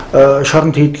тооцоод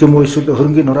шоронд хийдэг юм уу эсвэл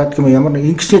хөрөнгөний нураадаг юм ямар нэг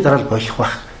ингэсний дараа л болох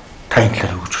байх. Та энэ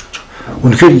талаар өгч бодож байгаа.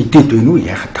 Үнэхээр идээд байна уу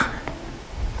яахад таа.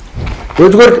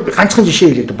 Өөрөөр ганцхан жишээ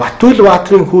хэлээд Батүл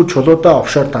Баатрын хүү чулуудаа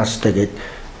офшор данстай гээд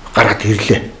гараад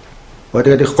ирлээ.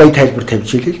 Тэгээд их гоё тайлбар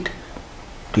тавьж илээ л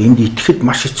дээ. Энд итгэхэд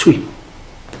маш хэцүү.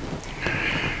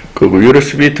 Гэхдээ ерөөс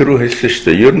би түрүү хэлсэн шүү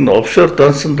дээ. Ер нь офшор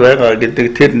дансанд байгаа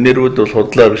гэдэг тэр нэрүүд бол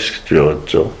худлаа биш гэж би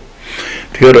бодож байгаа.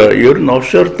 Тэгэхээр ер нь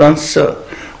офшор данс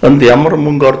онд ямар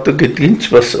мөнгө ордог гэдгийг ч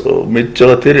бас мэдж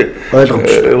байгаа тэр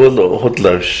бол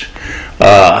худлаа биш.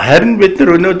 Харин бид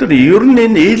нар өнөөдөр ер нь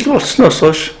энэ ил болсноос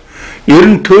хойш ер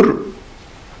нь төр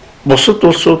бусад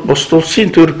улсууд, бусад улсын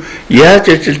төр яаж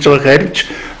ажиллаж байгааг харин ч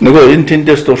нөгөө энэ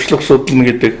тэндээс туршлага судална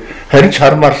гэдэг харин ч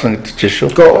хармаар санагдчихэ шүү.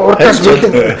 Урдаас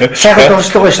сайхан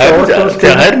туршлага байна шүү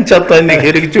дээ. Харин ч одоо энийг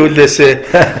хэрэгжүүлээсээ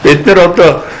бид нар одоо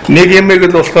нэг юмэг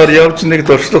л болохоор явж нэг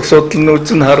туршлага судална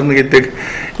үзэн харна гэдэг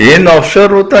энэ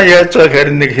офшоруудаа яаж байгааг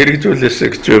харин нэг хэрэгжүүлээсээ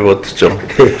гэж би бодож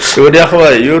байгаа. Тэгвэл яг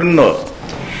ба ер нь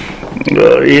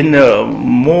энэ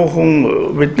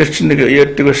муухан бид нар чинь нэг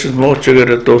ярьдаг байсан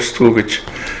муучгаар дуустгүй гэж.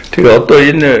 Тэгээ одоо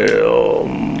энэ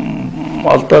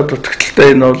алдаа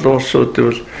дутагдaltaй энэ олон улсууд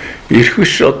бол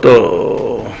эрхвш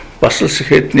одоо бас л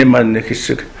сэхэдний маань нэг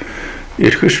хэсэг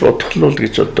эрхвш бодглол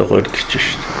гэж одоо гордож шүү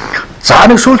дээ. За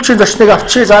нэг сүүлчийн зочныг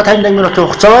авчи. За 50 минутын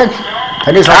хугацаа байна.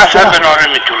 Таныг сонсож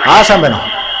байна. Сайн байна уу?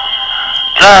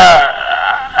 За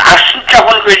асан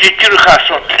чахал гэж жижигхэн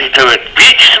асуудлыг тавиад би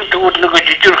ч гэсэн тэгвэл нэг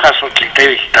жижигхэн асуудлыг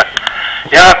тавья л та.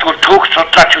 Яг тэгвэл түүх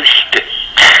судлаач биш шүү дээ.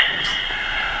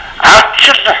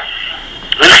 Ачил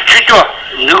өргөчдөө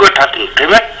нөгөө талд нь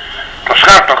тийм ээ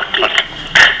тусгаар тогтмол.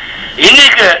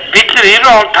 Энийг бид нэр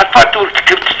 90 он талбай дүрд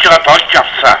төвчж байгаа олж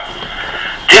авсан.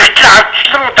 Тэгж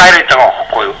ачил руу дайраад байгаа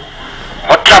байхгүй юу?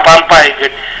 Хотлоо бамбай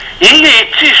гэдэг энэ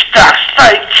эцэст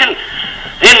аслаа чинь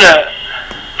энэ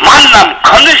ман нам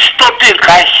конститутын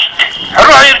гайст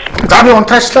 22 за би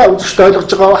унтраачлаа үзэгчд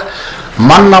ойлгож байгаа бах.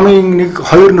 Ман намын нэг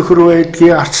 2 нөхөр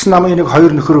байдгийн, Арцсан намын нэг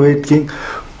 2 нөхөр байдгийн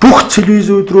бүх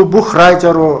телевизүүд рүү, бүх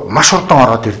радио руу маш урдан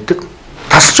ороод ирдэг.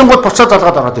 Тасалчингууд буцаад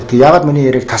залгаад ороод ирдэг. Яагаад миний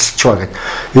яриаг тасалчваа гэд.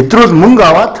 Эдрүүл мөнгө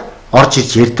аваад орж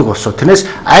иж ярьдаг болсоо. Тэрнээс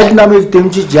аль намыг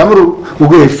дэмжиж ямар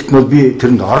үгээ хэлэхэд нь би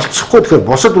тэрэнд оролцохгүй. Тэгэхээр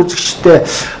бусад үзэгчтэй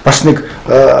бас нэг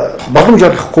боломж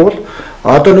олгохгүй бол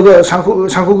одоо нэг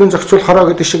санхүүгийн зохицуулахараа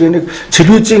гэдэг шиг нэг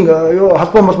телевизийн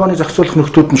холбоо молбооны зохицуулах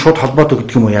нөхдүүд нь шууд холбоотой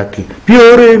гэдэг юм уу яадаг. Би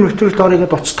өөрөө энэ нэвтрүүлэгт ороод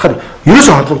дуцтахаар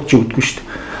ерөөсөө холбогдож өгдөггүй шүү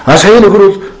дээ. Сая нөхөр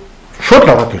бол шууд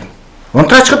ороод ирнэ.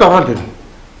 Унтраачхад ороод ирнэ.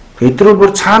 Эдрүү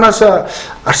бүр цаанаас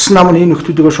Арцсан нам нь энэ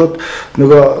нөхдүүдийг шууд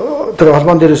нөгөө тэр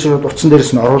холбоон дээрээс утсан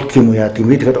дээрээс нь оруулдаг юм уу яадаг.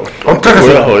 Би тэгэхээр унтраахаас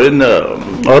энэ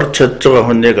орж чадж байгаа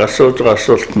хүнийг асууж байгаа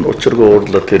асуулт нь учиргүй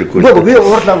уурлаад хэрэггүй. Би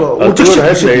уурлаа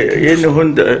үзэж энэ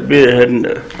хүнд би харин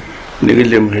нэг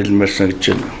л юм хэлмээрсэн гэж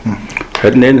байна.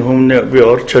 Харин энэ хүмүүний би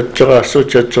орж чадж байгаа асууж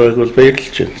чадж байгааг бол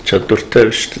баярлж байна. Чадвартай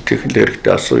биш үү? Техник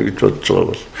хэрэгтэй асууя гэж бодож байгаа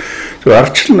бол зөв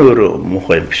арчлал нь өөрөө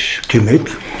муухай юм биш. Тийм ээ.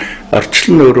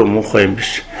 Арчлал нь өөрөө муухай юм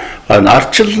биш.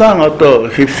 Арчлалаа одоо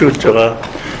хэвшүүлж байгаа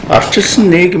арчилсан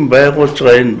нийгэм байгуулж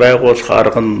байгаа энэ байгуулах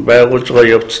арга нь байгуулж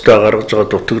байгаа явцдаа гаргаж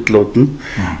байгаа дутагдлууд нь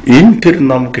энэ тэр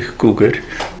ном гэхгүйгээр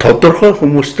тодорхой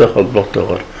хүмүүстэй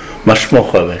холбоотойгоор маш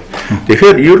муухай байна.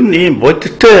 Тэгэхээр ер нь ийм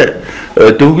бодиттой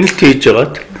дүгнэлт хийж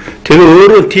байгаад Тэгээ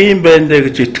өөрөө тийм байна даа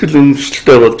гэж итгэл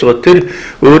үнэмшилтэй болж байгаа. Тэр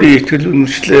өөрийн итгэл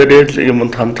үнэмшлээрээ л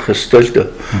юмд хандах ёстой л дээ.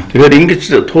 Тэгэхээр ингэж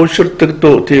тууширдаг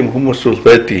дөө тийм хүмүүс бол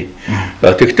байдгийг.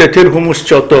 Тэгвэл тэр хүмүүс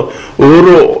ч одоо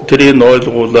өөрөө тэрийг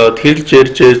ойлгуулад хэлж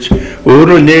ярьж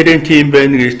өөрөө нэрийн тийм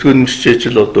байна гэж итгэл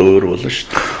үнэмшиж л одоо өөр болно шүү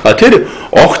дээ. Тэр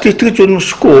огт итгэж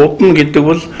үнэмшихгүй удна гэдэг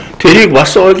бол тэрийг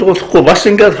бас ойлгуулахгүй бас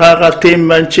ингээд хаагаад тийм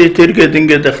маань чи тэргээд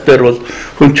ингээд ахтаар бол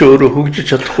хүн ч өөрөө хөгжиж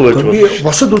чадахгүй байж болно. Би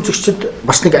бусад үзэгчдэд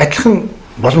бас нэг адилхан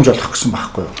боломж олгох гэсэн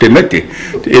байхгүй юу? Тийм ээ.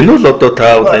 Энэ бол одоо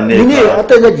таавал энэ миний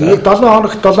одоо ингээд 7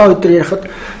 хоногт 7 өдөр ярихад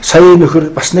сая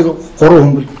нөхөр бас нэг 3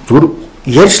 хүн зүр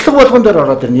ярьцлага болгон дээр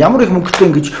ороод ирнэ. Ямар их мөнгөтэй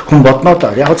ингэж хүн бодноо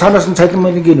да. Яг цаанаас нь цалин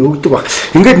мөнгөний өгдөг баг.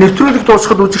 Ингээд нэвтрүүлэг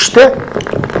дуусахад үзэгчтэй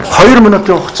 2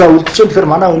 минутын хугацаа үлдчихээн. Тэгэхээр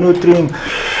манай өнөөдрийн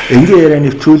энгийн яриа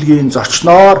нэвтрүүлгийн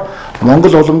зочноор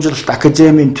Монгол Уламжлалт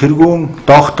академийн тэргүүн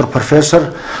доктор профессор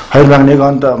 2001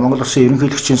 онд Монгол Улсын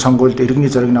ерөнхийлөгчийн сонгуульд иргэний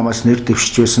зориг намаас нэр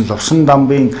дэвшиж байсан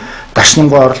Л.Дашнямгийн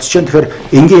Дашнямгаа оролцож байна. Тэгэхээр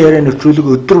энгийн яриа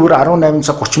нэвтрүүлэг өдөр бүр 18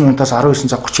 цаг 30 минутаас 19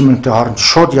 цаг 30 минутын хооронд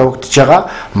шууд явагдаж байгаа.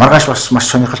 Маргааш бас маш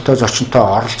сонирхолтой зочинтой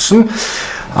оролцсон.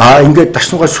 Ингээд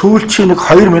Дашнямгаа сүүлчийн нэг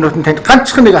 2 минутанд танд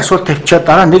ганцхан нэг асуулт тавьчаад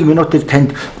дараа 1 минутыг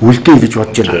танд үлдээе гэж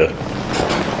бодож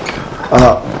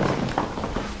байна.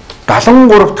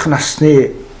 73 дахь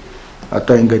насны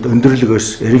одоо ингээд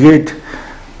өндөрлөгөөс эргээд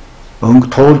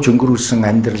туулж өнгөрүүлсэн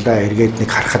амьдралаа эргээд нэг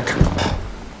харахад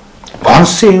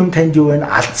онсон юм танд юу вэ?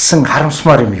 Алдсан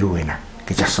харамсмаар юм юу вэ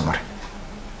гэж асуумаар.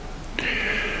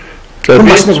 Тэр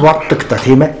бас нэг боддог та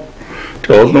тийм ээ.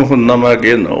 Тэгээ олон хүн намайг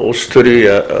энэ улс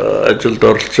төрийн ажилд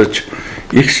оролцож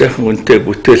их сайхан үнэтэй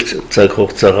бүтээлч цаг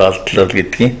хугацаагаа алдлаа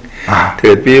гэдгийг.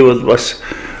 Тэгээд би бол бас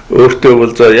өөртөө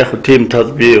бол за яг тийм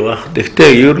тал бий баг.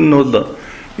 Гэхдээ ер нь бол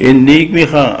энэ нийгмийн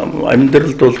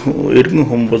амьдралд бол иргэн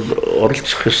хүн бол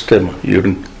оролцох ёстой юм. Ер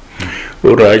нь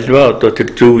өөрөө альва одоо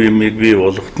тэр зөв юмыг бий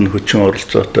болгоход нь хүчин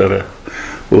оролцоотойгоо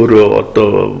өөрөө одоо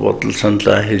бодол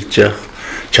саналаа хэлж явах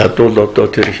чадвал одоо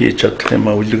тэр хийж чадах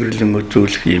юм үлгэрлэн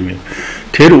үзүүлэх юм.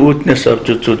 Тэр үүднээс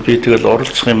авч үзвэл би тэгэл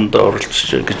оролцох юмд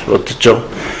оролцож гэж бодож байгаа.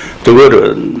 Зүгээр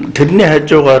тэрний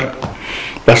хажуугаар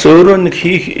бас өөрөө нэг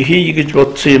хий гэж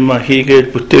бодсон юм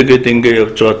хийгээд бүтээгээд ингэ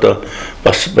явж байгаадаа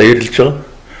бас баярлж байгаа.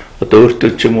 Одоо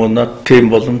өөртөө ч юм уу над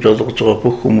тийм боломж олгож байгаа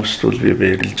бүх хүмүүст бол би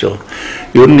баярлж байгаа.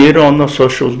 Ер нь 90 оноос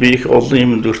хойш бол би их олон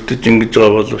юмд өртөж ингэж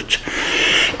байгаа боловч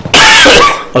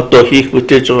одоо хийх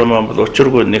бүтээж байгаа юм бол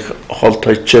учиргүй нэг хол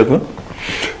тойчаагүй.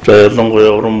 За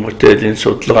ялангуяа уран бүтээлийн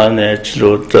судалгааны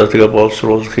ажлууд за тэгээ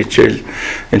боловсруулах хичээл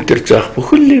энэ төр заах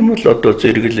бүхэл юм бол одоо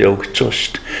зэрэгэл явагдаж байгаа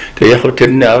шүү дээ. Тэгээ яг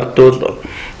тэрний ард бол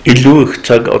илүү их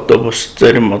цаг одоо бус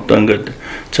зарим одоо ингээд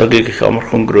цагийг их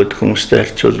амархан өнгөрөөд хүмүүстэй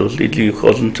харьцуулбал илүү их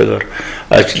олон цагаар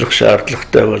ажиллах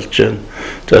шаардлагатай болж байна.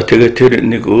 За тэгээд тэр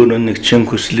нэг өөрөө нэг чин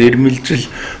хүсэл эрмэлзэл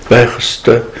байх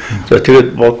ёстой. За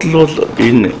тэгээд бодол бол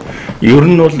энэ ер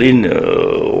нь бол энэ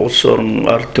улс орон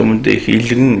ард түмэнд их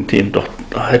илгэн тийм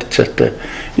харьцаатай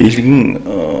илгэн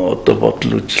одоо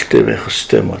бодол үзэлтэй байх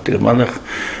ёстой юм а. Тэгээд манайх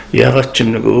ягаад ч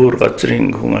юм нэг өөр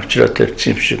газрын хүн авчраа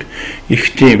тавьсан юм шиг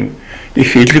их тийм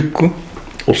их илэггүй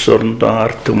улс орондоо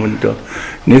ард түмэнд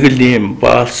нэг л юм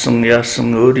баалсан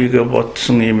яасан өөрийгөө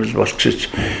бодсон юм л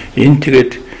болчих. Энэ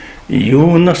тэгээд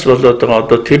юунаас болоод байгаа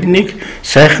одоо тэрнийг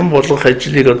сайхан болгох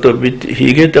ажлыг одоо бид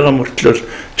хийгээд байгаа мөртлөө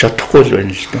чадахгүй л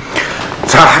байна л дээ.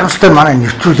 За харамсалтай манай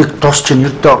нэвтрүүлэг дуусч чинь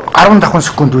ердөө 15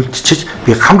 секунд үлдчихэж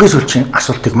би хамгийн сүүлчийн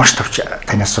асуултыг маш тавч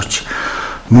танаас сууч.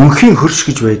 Мөнхийн хөрш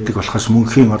гэж байдаг болохоос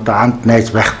мөнхийн одоо анд найз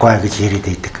байхгүй гэж яриад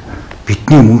байдаг.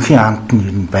 Бидний мөнхийн анд нь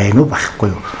юу байна уу байхгүй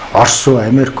юу? Орос уу,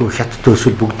 Америк уу, Хятад уу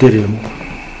эсвэл бүгдээр юм уу?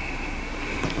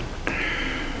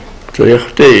 За яг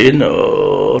тэ энэ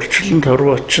орчлон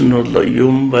торвооч нь бол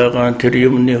юм байгаа тэр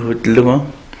юмны хөдөлгөөн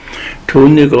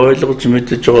түүнийг ойлгож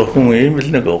мэдэж байгаа хүн ийм л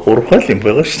нэг гурвал юм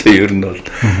байгаа шүү дээ ер нь бол.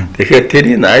 Тэгэхээр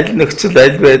тэрийн аль нөхцөл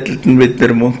аль байдалд нь бид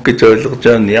нэр мөнгө гэж ойлгож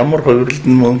байгаа ямар хувирлд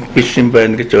нь мөнгө биш юм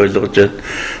байна гэж ойлгож байна.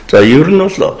 За ер нь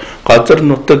бол газар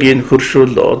нутаг энэ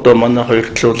хөршүүл одоо манай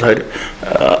хоёрт л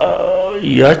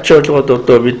яаж ойлгоод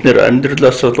одоо бид нэр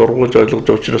амьдралаас л ургуулж ойлгож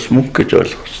байгаа учраас мөнгө гэж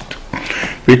ойлгох хэрэгтэй.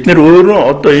 Бид нэр өөрөө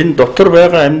одоо энэ дотор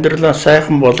байгаа амьдралаа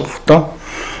сайхан болгохдоо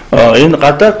энэ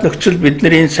гадаад нөхцөл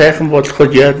бидний сайхан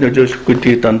болгоход яаж нөлөөлөх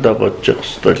гэдгийг дандаа бодож явах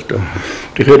хэрэгтэй л дээ.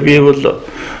 Тэгэхээр би бол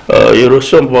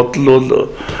ерөөсөн бодол бол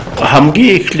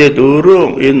хамгийн эхлээд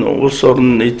өөрөө энэ улс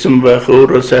орн эзэн байх,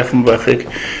 өөрөө сайхан байхыг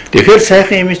тэгэхээр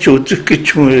сайхан юм чи үзэх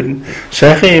гэж хүн ирнэ.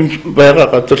 Сайхан юм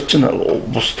байгаа газар чинь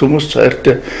бус хүмүүс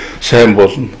цаартай сайн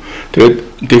болно.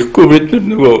 Тэгээд тэгэхгүй бид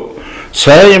нөгөө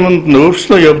сайн юмд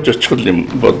нөөцлөө явж очих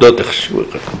юм бодоод их шиг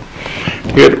байна.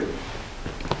 Тэгэхээр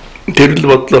тэрл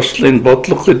бодлоос л энэ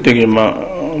бодлого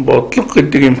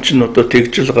гэдэг юм чинь одоо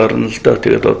тэгжил гарна л да.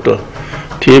 Тэгээд одоо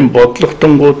Тийм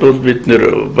бодлоготонгууд бол бид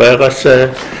нэр байгаасаа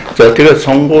за тэгээд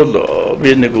сонгуул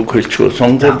би нэг үг хэлчихв.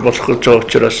 Сонгуул болох гэж байгаа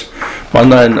учраас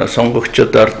манай энэ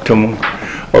сонгогчдод ард түмэн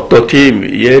одоо тийм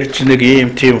ярьж нэг ийм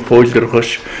тийм хуулиар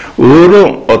хош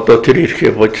өөрөө одоо тэр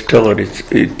эрхээ бодтойгоор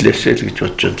эдлээсэй л гэж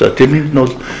бодож байна. За тэрний нь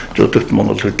бол Жуудагт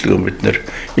Монгол хөдөлгөөн бид нэр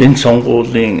энэ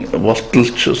сонгуулийн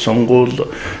болтолч сонгуул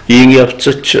ийн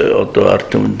явцч одоо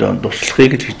ард түмэнд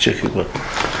туслахыг л хичээхийг бод.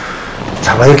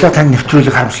 За баярлалаа тань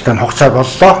нэвтрүүлэг харамсалтай хугацаа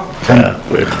боллоо.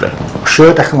 Баярлалаа.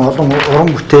 Өшөө дахин олон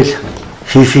уран бүтээл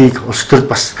хийхийг улс төрд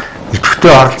бас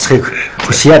идэвхтэй оролцохыг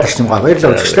хүсье Л.Дашням.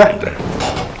 Баярлалаа үзэгчдээ.